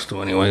 for us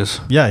to,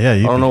 anyways. Yeah. Yeah. I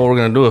You, don't know what we're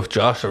gonna do if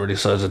Josh already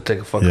decides to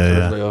take a fucking Yeah,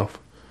 yeah. Thursday off.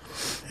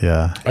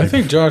 yeah. I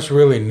think Josh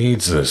really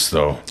needs this,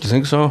 though. You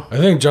think so? I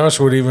think Josh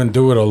would even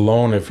do it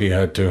alone if he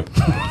had to.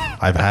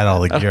 I've had all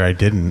the gear I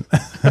didn't.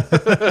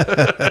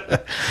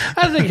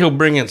 I think he'll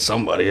bring in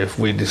somebody if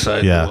we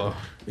decide Yeah. to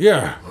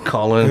Yeah.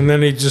 call in. And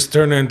then he just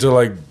turned into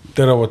like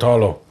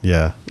Derawatalo,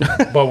 Yeah.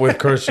 but with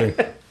cursing.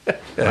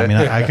 I mean,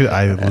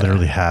 I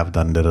literally have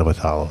done it with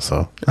Hollow,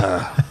 so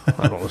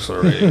I don't listen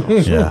to radio.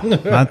 yeah.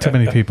 Not too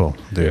many people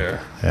do. Yeah.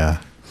 Yeah.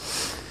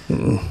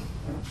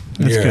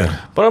 That's Yeah. good.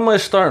 But I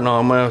might start now.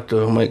 I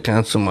might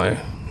cancel my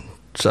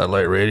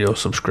satellite radio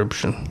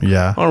subscription.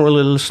 Yeah. I don't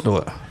really listen to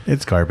it.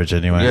 It's garbage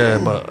anyway. Yeah,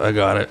 but I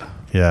got it.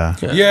 Yeah.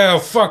 Yeah,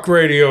 fuck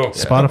radio.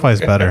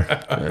 Spotify's better.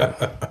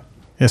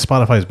 Yeah,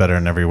 Spotify's better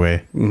in every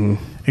way. Mm-hmm.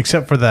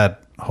 Except for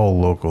that whole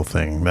local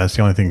thing. That's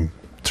the only thing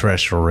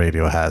terrestrial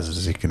radio has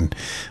is you can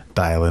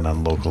dial in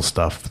on local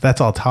stuff. But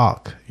that's all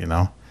talk, you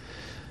know?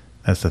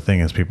 That's the thing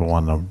is people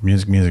want to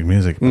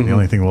music. But the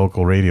only thing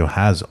local radio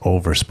has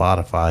over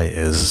Spotify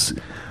is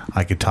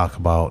I could talk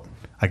about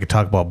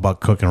Buck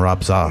Cook and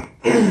Rob Zaw.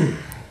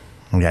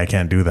 Yeah, I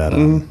can't do that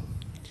on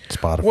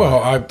Spotify.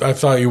 Well, I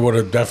thought you would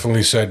have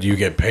definitely said you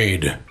get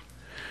paid.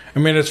 I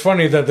mean, it's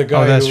funny that the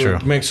guy that's who true.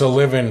 makes a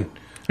living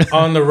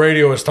on the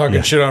radio is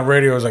talking shit on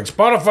radio. Is like,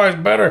 Spotify's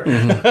better.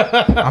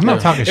 I'm not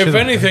talking shit. If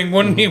anything,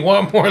 wouldn't he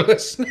want more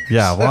listeners?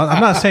 Yeah, well, I'm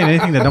not saying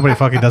anything that nobody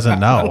fucking doesn't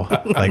know.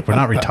 Like, we're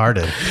not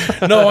retarded.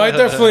 No, I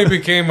definitely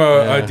became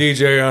a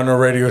DJ on a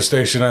radio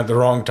station at the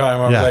wrong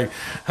time. I was Yeah. like,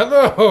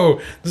 hello,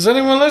 does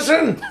anyone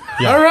listen?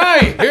 All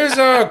right, here's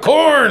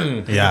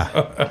corn.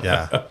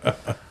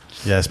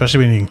 Yeah,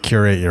 especially when you can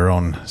curate your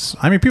own.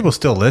 I mean, people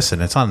still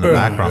listen. It's on in the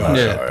background and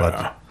yeah, shit,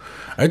 but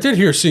I did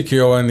hear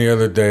CKON the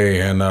other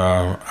day, and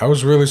I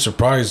was really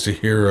surprised to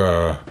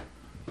hear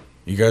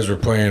you guys were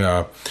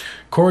playing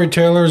Corey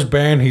Taylor's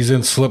band. He's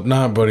in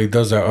Slipknot, but he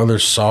does that other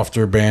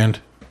softer band.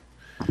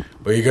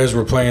 But you guys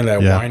were playing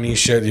that whiny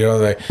shit, you know,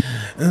 like,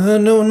 I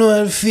don't know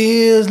what it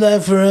feels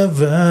like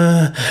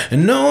forever,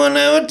 and no one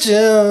ever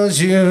tells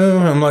you.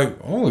 I'm like,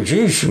 oh,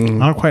 jeez.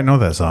 I don't quite know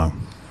that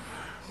song.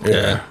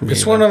 Yeah.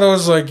 It's one of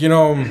those, like, you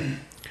know,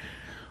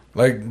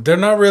 like, they're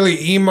not really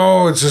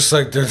emo. It's just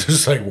like, they're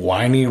just like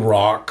whiny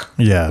rock.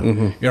 Yeah.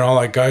 You know,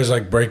 like guys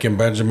like Breaking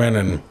Benjamin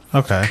and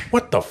Okay.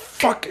 what the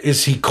fuck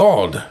is he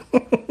called?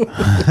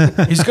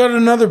 He's got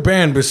another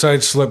band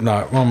besides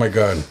Slipknot. Oh my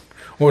god.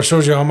 Well, it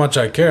shows you how much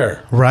I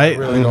care. Right. I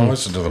really don't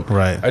listen to them.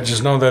 Right. I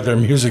just know that their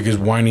music is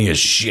whiny as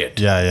shit.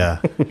 Yeah.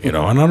 You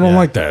know, and I don't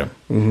like that.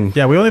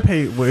 Yeah, we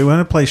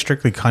only play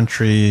strictly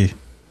country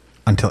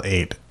until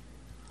 8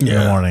 in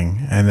the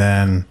morning. And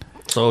then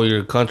So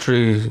your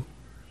country,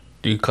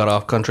 do you cut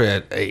off country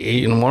at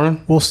 8 in the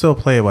morning? we'll still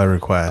play it by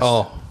request.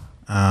 Oh,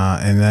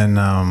 And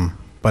then,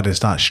 but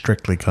it's not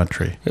strictly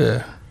country.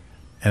 yeah.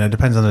 And it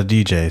depends on the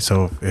DJ.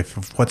 So if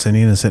What's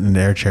Anita sitting in the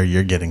air chair,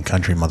 you're getting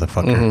country,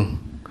 motherfucker.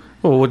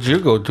 Well, what's your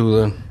go-to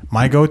then?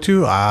 My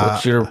go-to,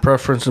 What's your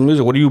preference in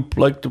music? What do you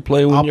like to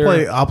play when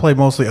I'll play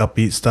mostly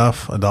upbeat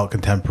stuff, adult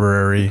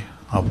contemporary.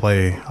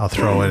 I'll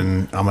throw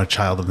in, I'm a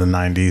child of the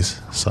 90s,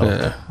 so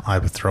Yeah. I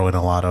would throw in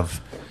a lot of,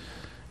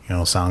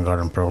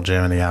 Soundgarden, Pearl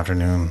Jam in the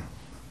afternoon.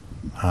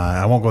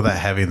 I won't go that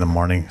heavy in the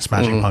morning.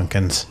 Smashing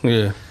Pumpkins.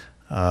 Yeah.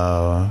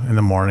 In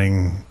the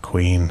morning,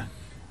 Queen.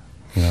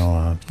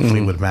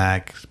 Fleetwood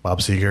Mac, Bob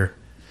Seger.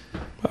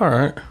 All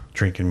right.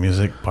 Drinking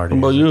music, partying.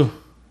 What about you?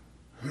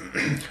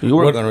 You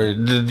were gonna.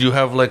 Did you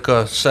have like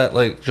a set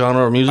like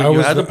genre of music I you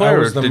was had to the- play? I or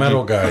was the did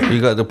metal guy. You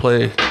got to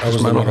play. I was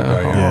the metal guy.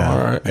 Oh, Yeah.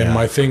 all right. And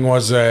my thing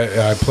was that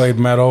I played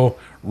metal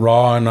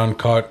raw and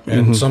uncut,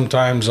 and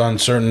sometimes on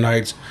certain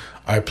nights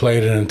I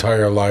played an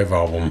entire live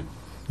album,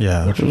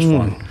 Yeah. which was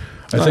fun.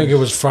 I think it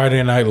was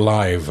Friday Night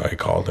Live, I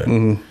called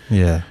it.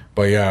 Yeah.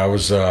 But yeah, I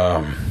was,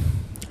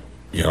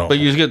 But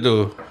you get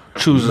to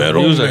choose the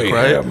Metal music,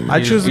 right? mayhem.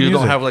 I choose the You don't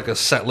music. have like a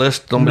set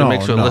list. Nobody No,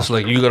 makes you a no. list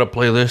like you got to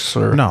play this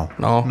or No.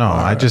 no.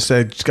 I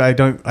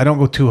don't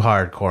go too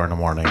hardcore in the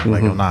morning.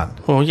 Like I'm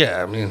not. Well,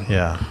 yeah. I mean,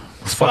 Yeah.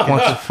 fuck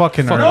wants to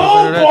Fucking fuck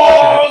early.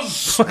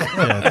 wants to hear that shit.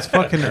 Yeah, it's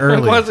fucking Fuck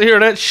early. wants to hear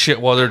that shit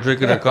while they're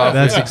drinking their coffee.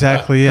 That's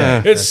exactly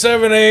it. It's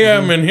 7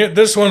 a.m. and here,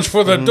 this one's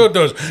for the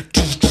dudos.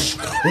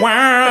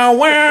 Wow,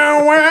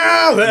 wow,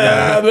 wow,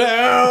 wow,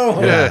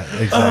 wow. Yeah,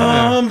 exactly.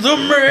 I'm the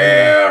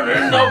man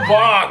in the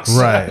box.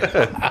 Right.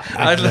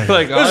 I look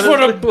like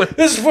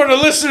This is for the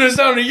listeners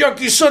down in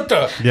Yucky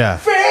Sutta. Yeah.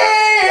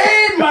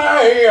 Fade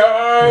my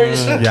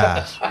eyes.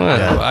 Yeah.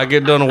 Yeah. I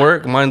get done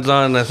work. Mine's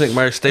on, I think,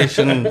 my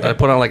station. I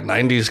put on like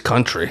 90s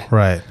country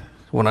Right.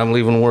 when I'm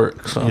leaving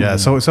work. So. Yeah.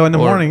 So in the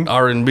Or morning.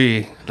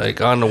 R&B,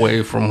 like on the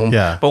way from home.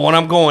 Yeah. But when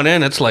I'm going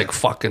in, it's like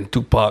fucking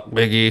Tupac,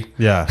 Biggie,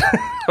 Yeah.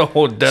 the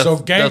whole death. So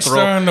death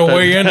Gangsta on the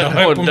way in to that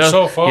hype whole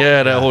himself up.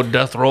 Yeah, that whole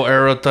death row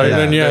era type.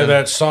 And then,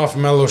 that soft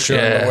mellow shit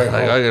on the way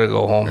like, home. I gotta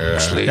go home and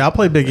sleep. Yeah. I'll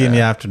play Biggie in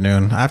the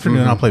afternoon. I'll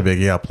play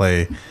Biggie.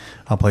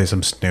 I'll play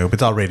some Snoop.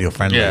 It's all radio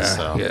friendly. Yeah,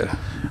 So. yeah.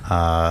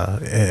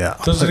 Yeah.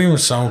 Does it even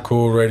sound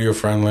cool, radio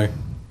friendly?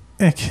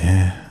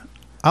 Okay.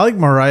 I like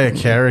Mariah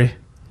Carey.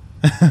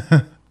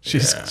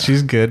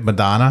 She's good.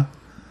 Madonna.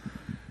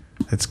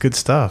 It's good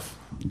stuff.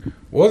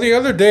 Well, the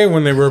other day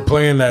when they were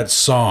playing that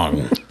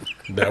song,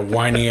 that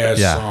whiny ass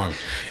Yeah. song,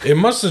 it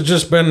must have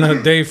just been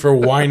a day for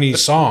whiny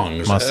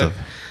songs. Must have.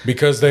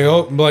 Because they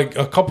like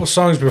a couple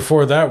songs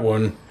before that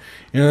one.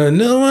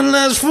 No one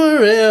lasts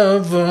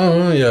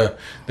forever. Yeah,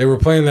 they were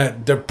playing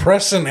that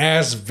depressing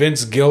ass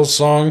Vince Gill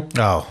song,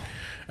 Oh.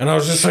 and I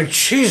was just like,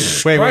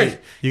 Jesus Wait, Christ!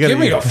 you gotta give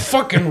me be- a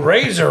fucking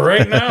razor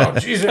right now,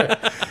 Jesus!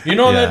 You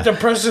know Yeah. that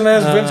depressing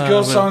ass Vince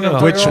Gill song?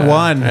 I'm Which talking about?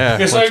 one? Yeah,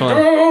 It's which like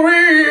one?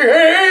 glory,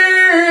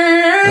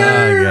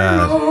 Oh,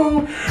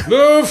 God.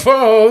 the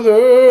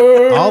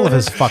Father. All of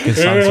his fucking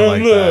songs are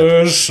like and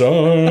that. the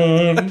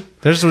Son.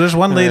 There's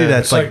one lady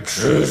that's It's like,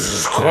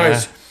 Jesus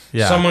Christ.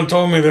 Yeah. Someone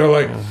told me, they're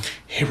like,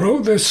 he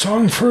wrote this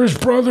song for his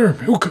brother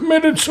who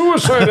committed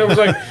suicide. I was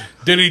like,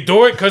 did he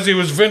do it because he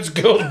was Vince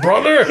Gill's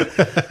brother?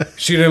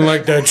 She didn't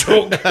like that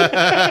joke.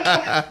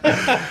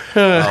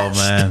 oh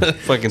man.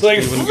 Fucking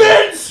Like, Steven-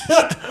 Vince,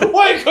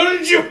 why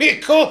couldn't you be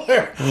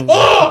cooler?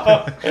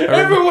 Oh,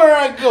 everywhere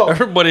I go.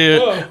 Everybody,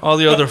 all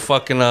the other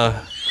fucking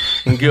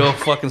Gill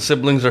fucking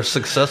siblings are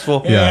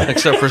successful. Yeah.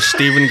 Except for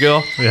Stephen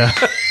Gill. Yeah.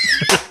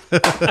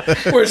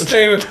 We're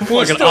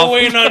still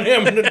waiting on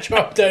him to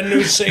drop that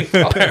new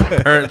single.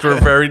 Parents were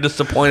very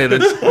disappointed.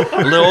 It's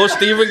little old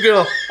Stephen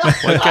Gill.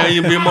 Why can't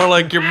you be more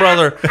like your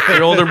brother,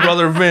 your older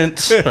brother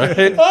Vince?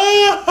 Right?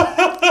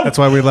 That's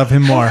why we love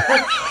him more.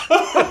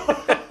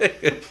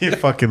 You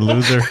fucking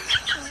loser.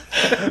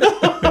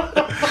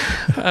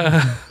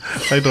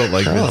 I don't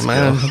like Vince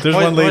man. Gill. There's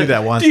Why- one lady why-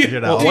 that wants to hear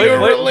that. do one. you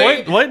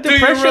relate- white do you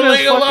depression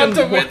relate is a lot fucking.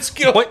 to Vince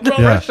Gill, White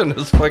brother? depression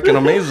is fucking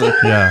amazing.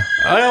 Yeah.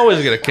 I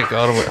always get a kick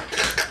out of it.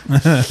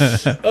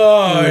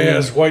 Oh,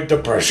 yes, white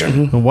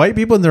depression. The white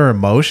people and their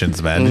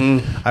emotions,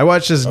 man. I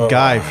watched this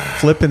guy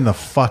flipping the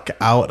fuck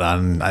out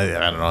on, I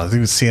don't know, I think it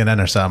was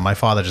CNN or something. My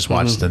father just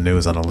watched the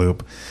news on a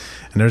loop.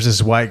 And there's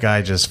this white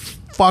guy just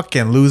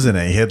fucking losing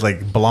it. He had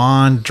like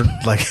blonde,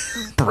 like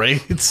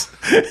braids,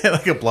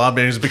 like a blonde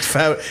beard. He was a big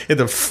fat, he had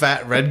the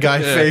fat red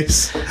guy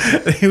face.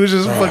 He was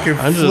just fucking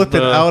I'm just,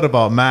 flipping out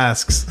about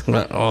masks.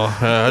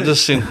 I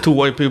just seen two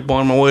white people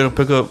on my way to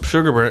pick up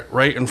sugar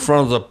right in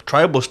front of the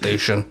tribal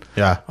station.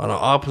 Yeah. On the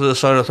opposite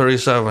side of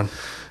 37.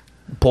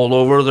 Pulled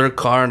over their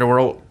car and they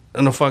were out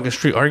in the fucking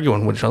street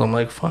arguing with each other. I'm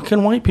like,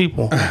 fucking white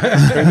people.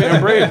 They're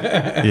getting brave.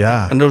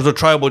 Yeah. And there was a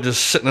tribal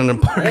just sitting in the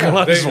parking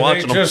lot just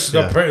watching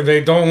them.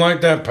 They don't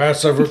like that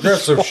passive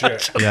aggressive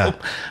shit. Yeah.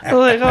 I'm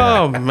like,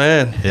 oh,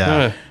 man.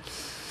 Yeah.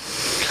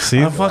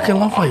 See, I fucking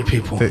love white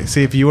people.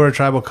 see, if you were a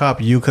tribal cop,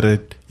 you could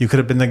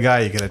have been the guy.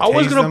 You could have. I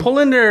was going to pull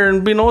in there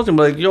and be nosy and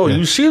be like, yo,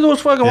 you see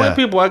those fucking Yeah. white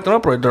people acting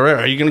up right there?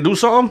 Are you going to do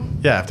something?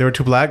 Yeah, if there were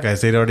two black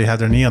guys, they'd already have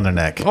their knee on their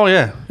neck. Oh,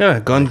 yeah. Yeah.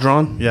 Guns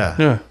drawn. Yeah.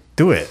 Yeah.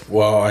 Do it.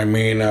 Well, I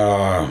mean,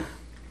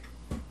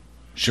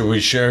 should we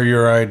share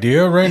your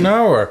idea right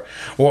now? Or,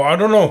 well, I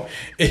don't know.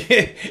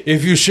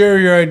 If you share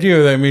your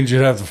idea, that means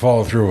you'd have to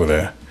follow through with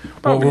it.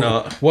 Probably what,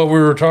 not. What we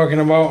were talking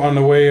about on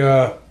the way.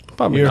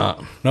 Probably here?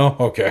 not. No?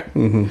 Okay.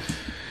 Mm-hmm.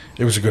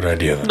 It was a good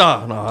idea, then. No,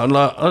 I'm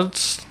not.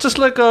 It's just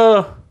like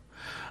I've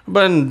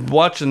been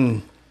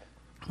watching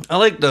I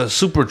like the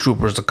Super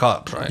Troopers, the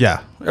cops, right?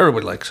 Yeah.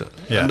 Everybody likes it.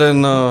 Yeah. And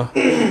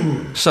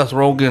then Seth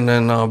Rogen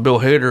and Bill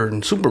Hader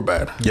and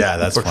Superbad. Yeah,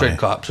 that's portrayed funny.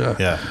 cops. Yeah.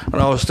 Yeah. And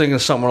I was thinking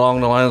something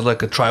along the lines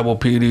like a tribal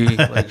PD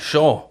like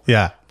show.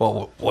 Yeah.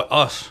 But with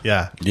us.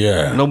 Yeah.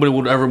 Yeah. Nobody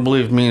would ever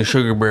believe me and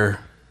Sugar Bear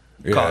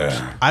cops.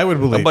 Yeah. I would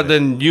believe But it.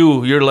 then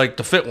you're like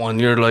the fit one.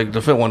 You're like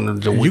the fit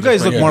one. You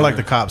guys look more like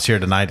the cops here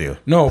than I do.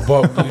 No,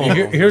 but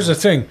here's the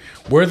thing.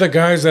 We're the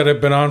guys that have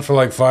been on for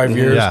like 5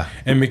 years. Yeah.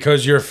 And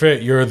because you're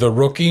fit, you're the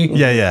rookie.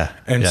 Yeah, yeah.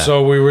 And yeah.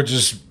 so we would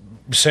just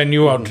send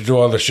you out to do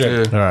all the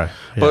shit. Yeah. All right.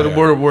 Yeah. But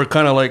yeah. we're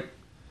kind of like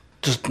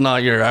just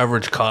not your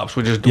average cops.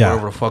 We just do Yeah.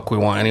 whatever the fuck we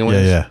want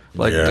anyways. Yeah, yeah.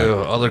 Like Yeah. the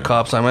other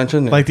cops I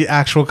mentioned. Like the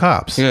actual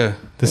cops. yeah.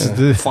 This yeah. is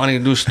the funny,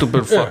 do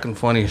stupid fucking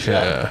funny shit.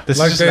 Yeah. this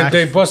Like is just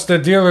they bust the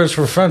dealers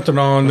for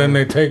fentanyl and then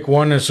they take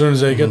one as soon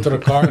as they get to the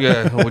car.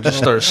 Yeah, we just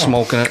start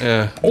smoking it.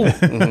 Yeah.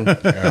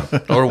 Yeah.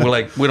 Or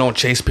we don't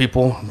chase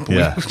people.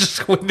 Yeah.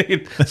 We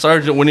need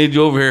Sergeant. We need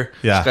you over here.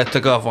 Yeah. This guy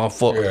took off on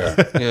foot.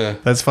 Yeah. Yeah.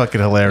 That's fucking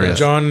hilarious.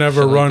 John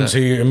never Shit like runs. that.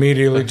 He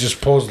immediately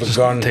just pulls the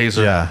gun.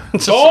 Taser. Yeah.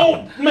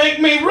 Don't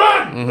make me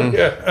run!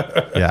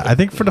 Yeah. Yeah. I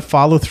think for the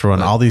follow through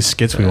on all these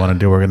skits we want to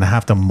do, we're gonna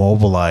have to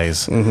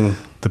mobilize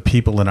the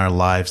people in our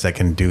lives that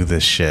can do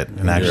this shit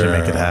and actually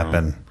make it Yeah.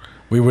 happen.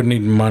 We would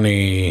need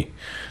money.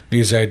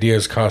 These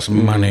ideas cost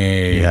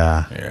money.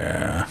 Yeah.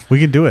 Yeah. We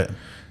can do it.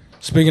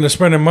 Speaking of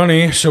spending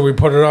money, should we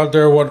put it out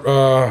there what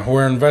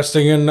we're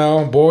investing in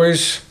now,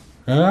 boys?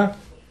 Huh?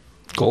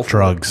 Go for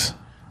Drugs.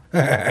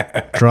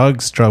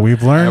 Drugs.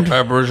 We've learned. it.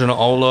 Aboriginal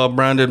Outlaw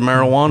branded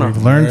marijuana.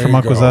 We've learned There from you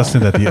Uncle go.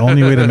 Zustin that the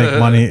only way to make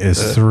money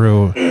is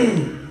through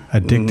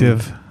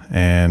addictive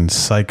and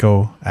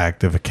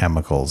psychoactive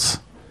chemicals.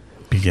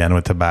 Began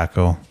with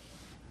tobacco.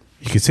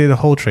 You could say the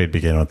whole trade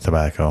began with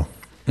tobacco.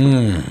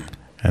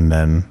 And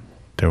then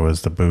there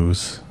was the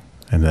booze.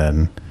 And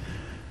then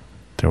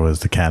there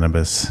was the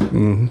cannabis.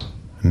 And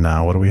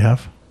now what do we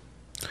have?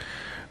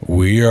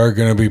 We are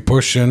going to be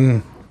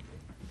pushing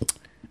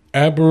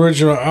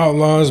Aboriginal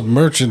Outlaws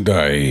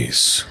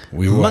merchandise.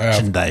 We will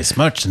have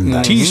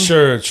merchandise.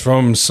 T-shirts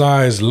from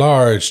size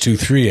large to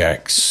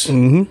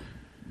 3X.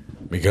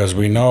 Because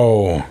we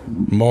know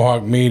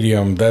Mohawk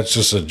medium, that's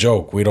just a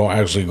joke. We don't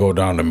actually go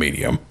down to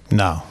medium.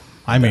 No.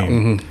 I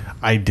mean,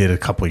 I did a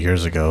couple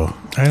years ago.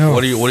 I know.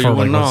 What do you For like want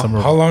one now?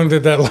 summer- How long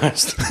did that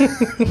last?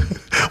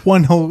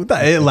 One whole.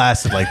 It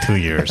lasted like 2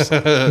 years.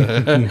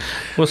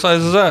 What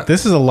size is that?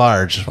 This is a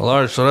large. A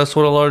large. So that's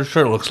what a large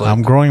shirt looks like.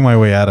 I'm growing my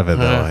way out of it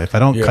though. If I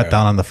don't Yeah. cut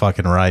down on the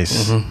fucking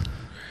rice,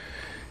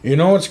 You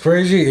know what's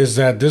crazy is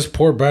that this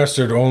poor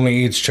bastard only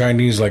eats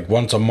Chinese like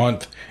once a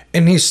month,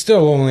 and he's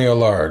still only a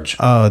large.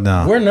 oh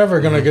no, We're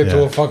never gonna get to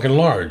Yeah. a fucking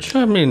large.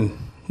 I mean,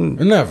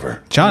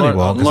 Never. Johnny lar-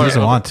 won't because he lar-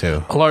 doesn't want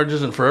to. a large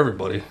isn't for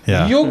everybody.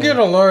 Yeah, You'll get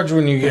a large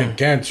when you get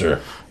cancer.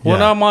 When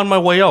Yeah. I'm on my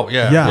way out,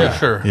 yeah, Yeah. for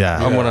sure. Yeah.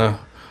 I'm gonna.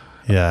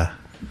 yeah.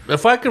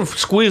 If I can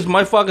squeeze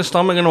my fucking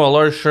stomach into a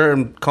large shirt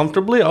and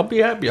comfortably, I'll be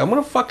happy. I'm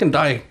gonna fucking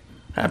die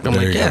happy. I'm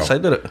There like, you yes, go. I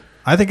did it.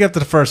 I think after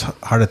the first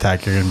heart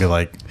attack, you're gonna be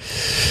like,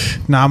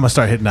 "Nah, I'm gonna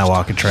start hitting that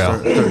walking trail."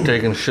 Start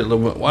taking shit a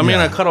little bit. I mean,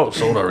 Yeah. I cut out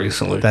soda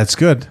recently. That's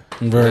good.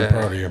 I'm very Yeah.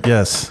 proud of you.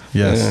 Yes,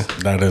 yes,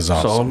 That is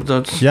awesome.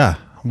 so that's yeah.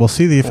 We'll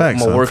see the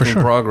effects. I'm a work for in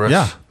sure. progress.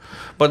 Yeah,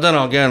 But then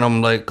again,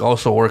 I'm like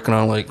also working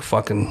on like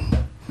fucking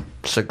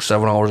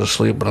 6-7 hours of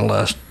sleep in the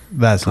last.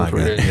 that's not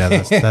 3 good.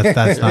 days. Yeah,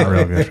 that's not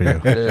real good for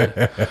you.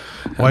 Yeah.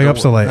 Why you up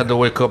so late? Had to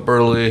wake up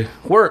early.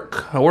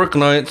 I work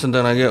nights, and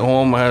then I get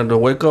home. I had to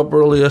wake up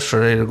early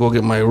yesterday to go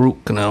get my root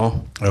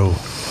canal. Oh,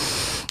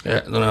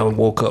 Yeah. Then I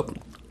woke up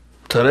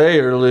today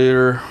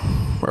earlier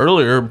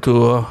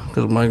to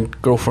because my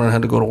girlfriend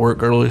had to go to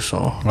work early. So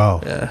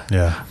oh, yeah.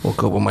 yeah,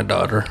 Woke up with my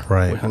daughter.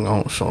 Right. We hung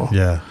out. So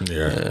yeah.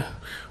 Yeah.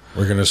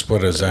 We're gonna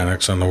split a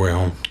Xanax on the way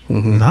home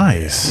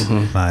Nice,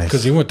 Mm-hmm. nice.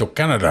 because he went to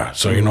Canada,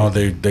 so you know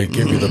they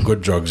give you the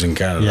good drugs in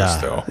Canada yeah,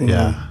 still.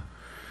 yeah.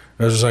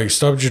 It was like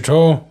stubbed your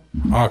toe,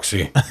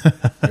 oxy.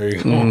 There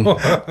you go.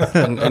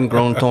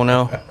 ingrown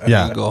toenail. Yeah.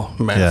 There you go.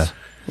 Meth. Yeah,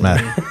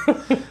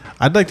 Matt.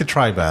 I'd like to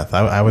try Beth.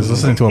 I was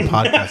listening to a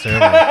podcast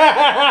earlier.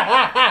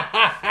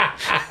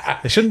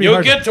 It shouldn't be You'll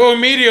hard. get to a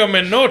medium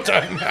in no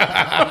time.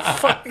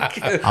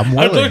 I'm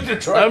I'd willing. like to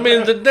try. I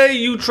mean, the day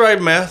you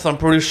tried meth, I'm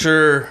pretty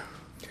sure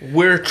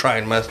we're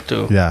trying meth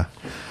too. Yeah.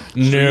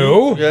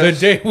 No, Yes.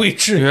 the day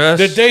Yes.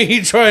 the day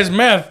he tries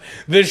meth,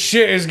 this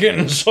shit is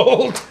getting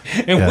sold,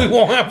 and Yeah. we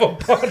won't have a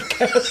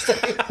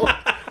podcast anymore.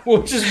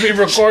 We'll just be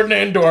recording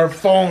it into our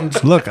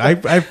phones. Look,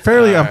 I'm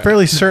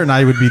fairly certain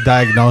I would be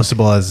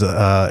diagnosable as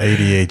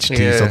ADHD.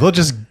 Yeah.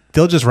 So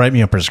they'll just write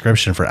me a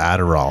prescription for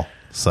Adderall.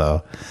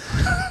 So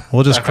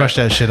we'll just crush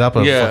that shit up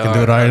and Yeah, fucking do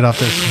it right off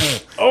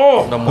this.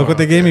 Oh, No Look more. what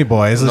they gave me,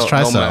 boys. Let's no,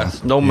 try no some.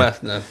 meth. No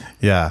meth then.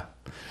 Yeah.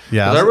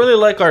 Yeah. 'Cause I really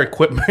like our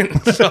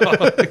equipment. So,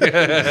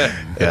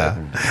 Yeah.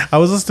 I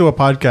was listening to a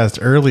podcast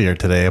earlier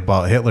today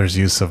about Hitler's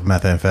use of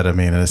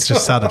methamphetamine, and it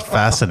just sounded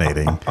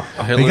fascinating.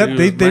 Hitler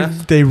used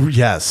meth?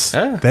 Yes.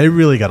 Yeah. They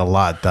really got a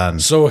lot done.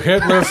 so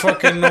Hitler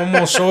fucking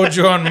almost sold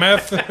you on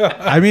meth.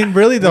 I mean,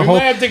 really, the We whole.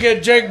 might have to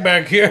get Jake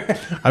back here.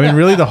 I mean,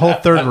 really, the whole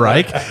Third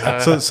Reich.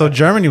 So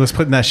Germany was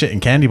putting that shit in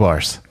candy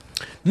bars.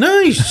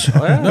 Nice.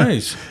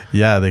 Nice.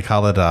 Yeah, they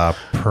call it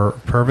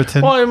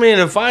Pervitin. Well, I mean,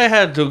 if I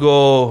had to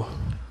go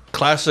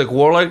classic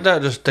war like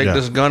that, just take Yeah.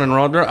 this gun and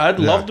run there, I'd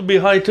love to be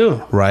high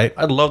too. Right.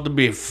 I'd love to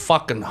be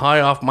fucking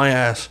high off my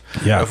ass.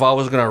 Yeah. If I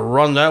was gonna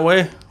run that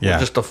way, Yeah. with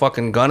just a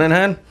fucking gun in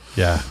hand,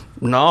 Yeah.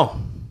 no,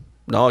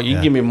 you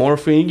Yeah. give me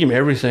morphine, you give me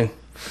everything.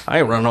 I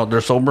ain't running out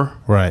there sober.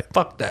 Right.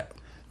 Fuck that.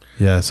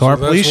 Yeah. So our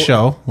that's police what-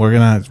 show, we're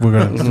gonna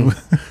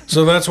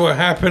So that's what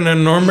happened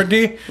in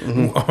Normandy.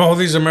 All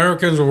these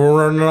Americans were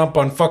running up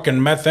on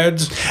fucking meth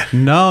heads.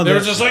 no. They were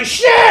they're- just like,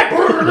 shit!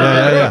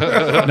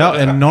 yeah. No,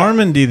 in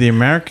Normandy, the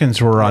Americans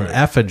were on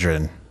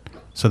ephedrine,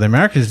 so the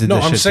Americans did. No,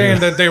 this I'm shit saying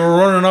too. that they were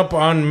running up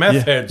on meth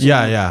Yeah. heads.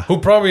 Yeah, yeah. Who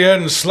probably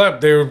hadn't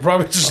slept. They were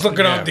probably just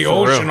looking out the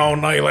for ocean real. all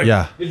night. Like,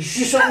 Yeah. did you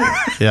see something?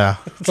 Yeah.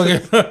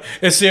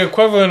 It's the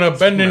equivalent of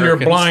bending your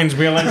Americans. blinds,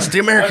 being like, It's the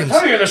Americans. I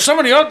tell you, there's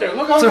somebody out there.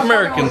 Look out It's the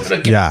Americans.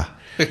 fucking- Yeah.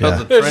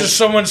 Yeah. There's just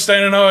someone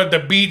standing out at the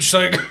beach,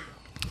 like,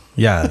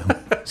 Yeah.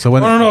 So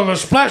when I don't know, the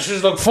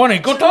splashes look funny.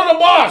 Go tell the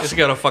boss. Just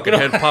got a fucking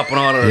head popping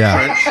out of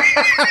Yeah. a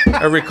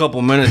trench. Every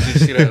couple minutes, you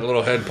see that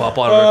little head pop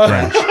out of a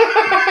trench.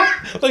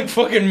 Like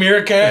fucking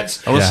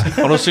meerkats.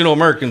 I don't see no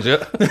Americans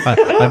yet.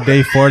 on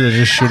day 4, they're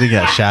just shooting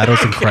at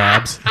shadows and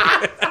crabs.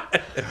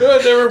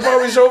 They were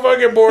probably so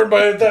fucking bored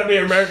by the time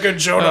the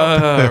Americans showed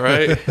up.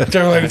 Right?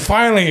 They're like,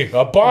 finally,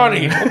 a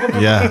body.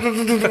 Yeah.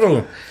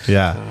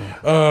 Yeah.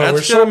 We're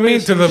That's so gonna be mean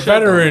to some the shit, though,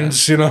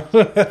 veterans, you know.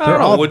 They're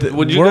all. would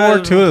you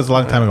World guys- War II is a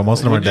long time ago. Most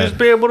of them are Would you just dead.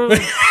 be able to?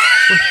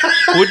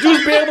 Would you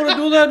just be able to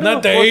do that?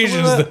 Not the Fuck with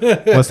Asians.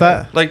 that? What's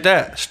that? Like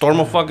that? Storm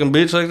a fucking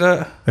beach like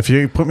that? If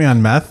you put me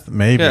on meth,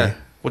 maybe. Yeah.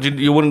 Would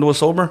you wouldn't do it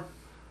sober?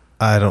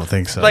 I don't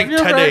think so. Like You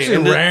ever today? actually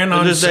in this- ran in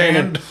on this day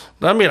and- sand?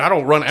 I mean, I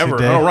don't run ever.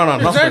 Today? I don't run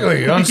on nothing.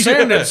 Exactly. On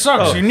sand, it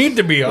sucks. You need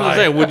to be I'm high.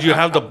 saying, would you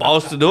have the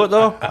balls to do it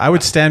though? I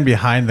would stand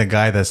behind the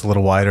guy that's a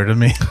little wider than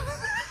me.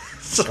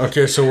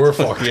 Okay, so we're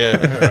fucked. Yeah.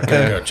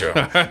 Okay,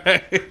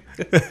 gotcha.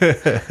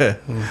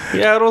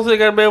 Yeah, I don't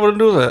think I'd be able to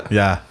do that.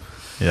 Yeah.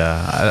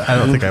 Yeah. I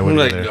don't think I would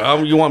Like,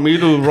 either. you want me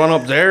to run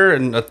up there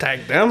and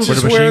attack them?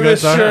 Just the wear machine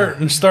this guns are? shirt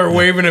and start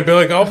waving and be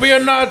like, I'll be a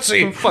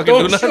Nazi. Fucking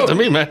Don't do nothing shoot to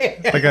me, man.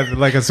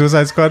 Like a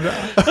Suicide Squad.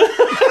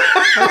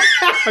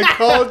 I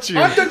called you.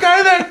 I'm the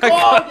guy that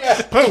called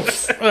you.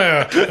 Poof.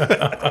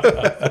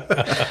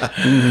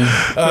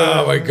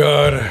 Oh my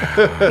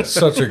god,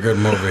 such a good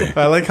movie.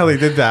 I like how they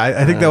did that.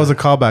 I think that was a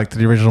callback to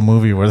the original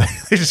movie where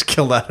they just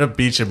killed out a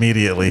beach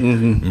immediately.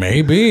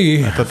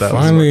 Maybe. thought that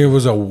was Finally, it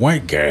was a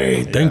white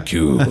guy. Thank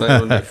you.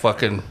 Like when the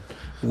fucking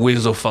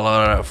weasel fell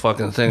out of that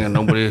fucking thing and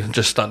nobody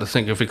just started to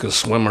think if he could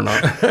swim or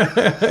not.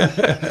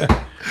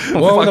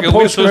 Well, in the Fucking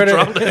weasel was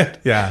post-credit, drowning.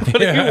 Yeah.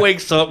 But Yeah. he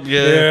wakes up,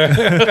 yeah.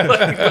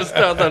 like, I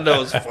thought that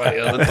was funny.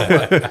 I was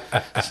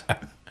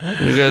like,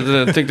 you guys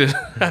didn't think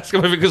to ask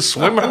him if he could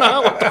swim or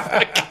not? What the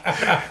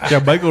fuck? Yeah,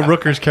 Michael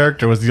Rooker's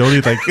character was the only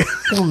like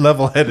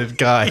level-headed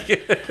guy.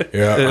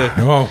 Yeah.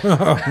 Well,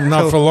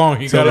 not for long.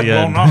 He got Till it the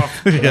blown end.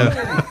 off.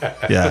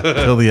 Yeah,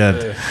 till the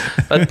end.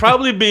 That'd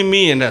probably be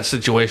me in that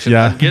situation.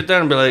 Yeah. I'd get there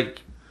and be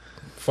like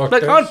Fuck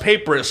like this. on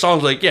paper, it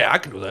sounds like, yeah, I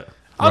can do that.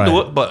 I'll do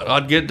Right. it, but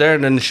I'd get there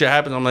and then the shit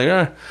happens. I'm like,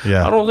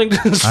 Yeah. I don't think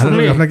this is I for don't,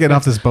 me. I'm not getting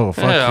off this boat.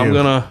 Fuck Yeah, you.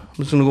 I'm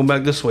just gonna go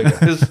back this way,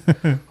 guys.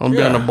 I'll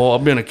be on the bowl. I'll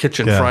be in the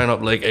kitchen Yeah. frying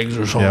up like eggs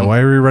or something. Yeah, why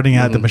are we running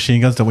out the machine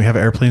guns? Don't we have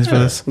airplanes for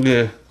this?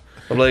 Yeah.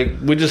 But like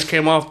we just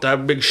came off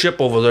that big ship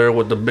over there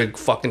with the big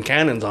fucking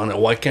cannons on it.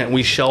 Why can't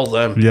we shell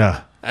them?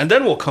 Yeah. And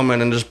then we'll come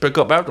in and just pick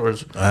up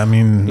afterwards. I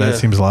mean, that Yeah.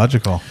 seems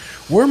logical.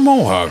 We're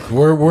Mohawk.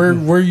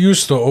 We're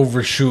used to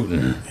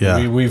overshooting.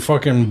 Yeah. We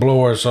fucking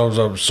blow ourselves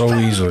up so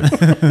easily.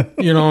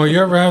 You know,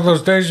 you ever have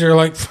those days you're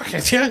like, fuck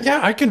it, yeah,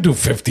 I can do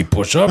 50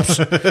 push-ups.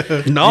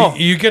 No.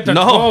 You get to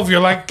No. 12,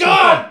 you're like,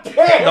 God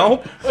damn,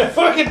 No. my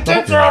fucking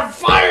tits are on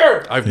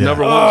fire. I've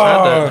never once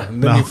had that.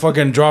 And then you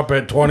fucking drop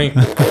at 20.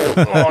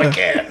 Oh, I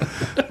can't.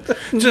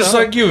 Just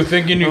like you,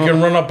 thinking you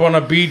can run up on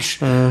a beach.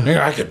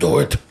 Yeah, I could do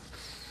it.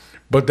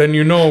 But then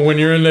you know when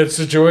you're in that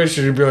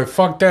situation, you'd be like,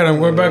 fuck that, I'm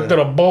going back to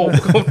the boat.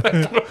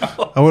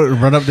 I would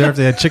run up there if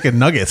they had chicken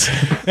nuggets.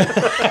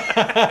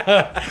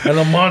 And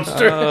a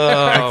monster.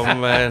 Oh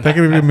man. That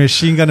could be a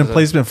machine gun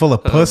emplacement full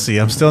of pussy.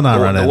 I'm still not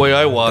running. The way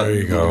I walk, There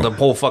you go. the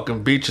whole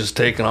fucking beach is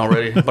taken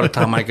already. By the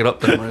time I get up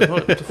there, I'm like,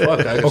 what the fuck?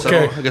 I guess,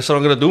 Okay. I guess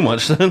I'm not gonna do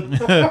much then.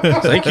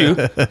 Thank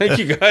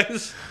you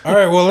guys. All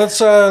right, well, let's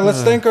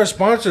thank our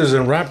sponsors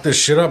and wrap this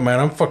shit up, man.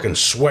 I'm fucking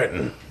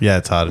sweating. Yeah,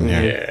 it's hot in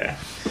here. Yeah.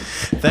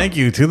 Thank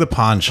you to the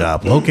pawn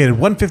shop located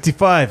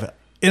 155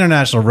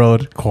 International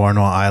Road,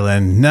 Cornwall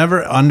Island.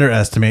 Never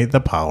underestimate the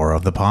power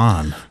of the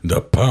pawn.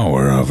 The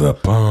power of the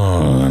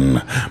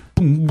pawn.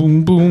 Boom,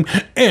 boom, boom.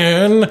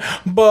 And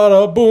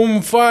bada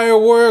boom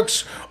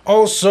fireworks.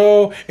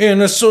 Also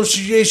in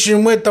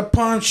association with the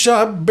pawn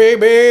shop,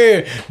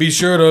 baby. Be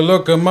sure to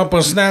look them up on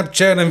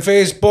Snapchat and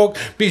Facebook.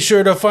 Be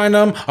sure to find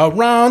them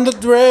around the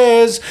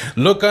dress.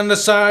 Look on the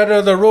side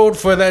of the road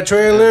for that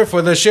trailer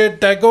for the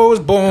shit that goes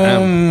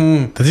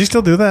boom. Does he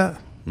still do that?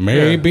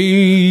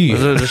 Maybe.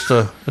 Is it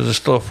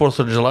still a 4th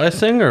of July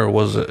thing, or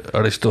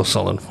are they still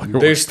selling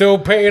fireworks? They still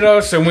paid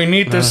us, and we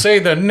need to say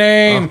the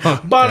name.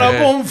 Bada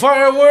boom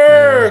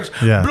fireworks.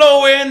 Yeah.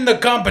 Blow in the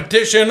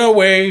competition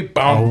away.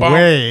 Boom, boom.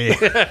 Away.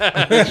 Get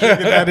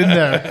that in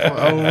there.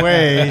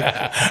 Away.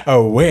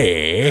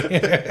 Away.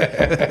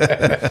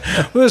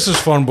 Well, this is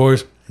fun,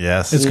 boys.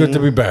 Yes. It's good to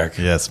be back.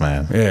 Yes,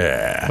 man.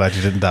 Yeah. Glad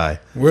you didn't die.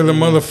 We're the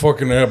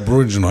motherfucking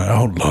Aboriginal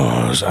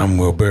Outlaws. I'm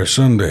Will Bear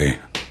Sunday.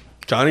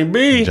 Johnny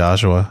B.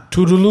 Joshua.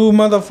 Toodaloo,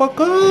 motherfucker.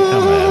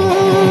 Come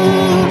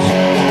on.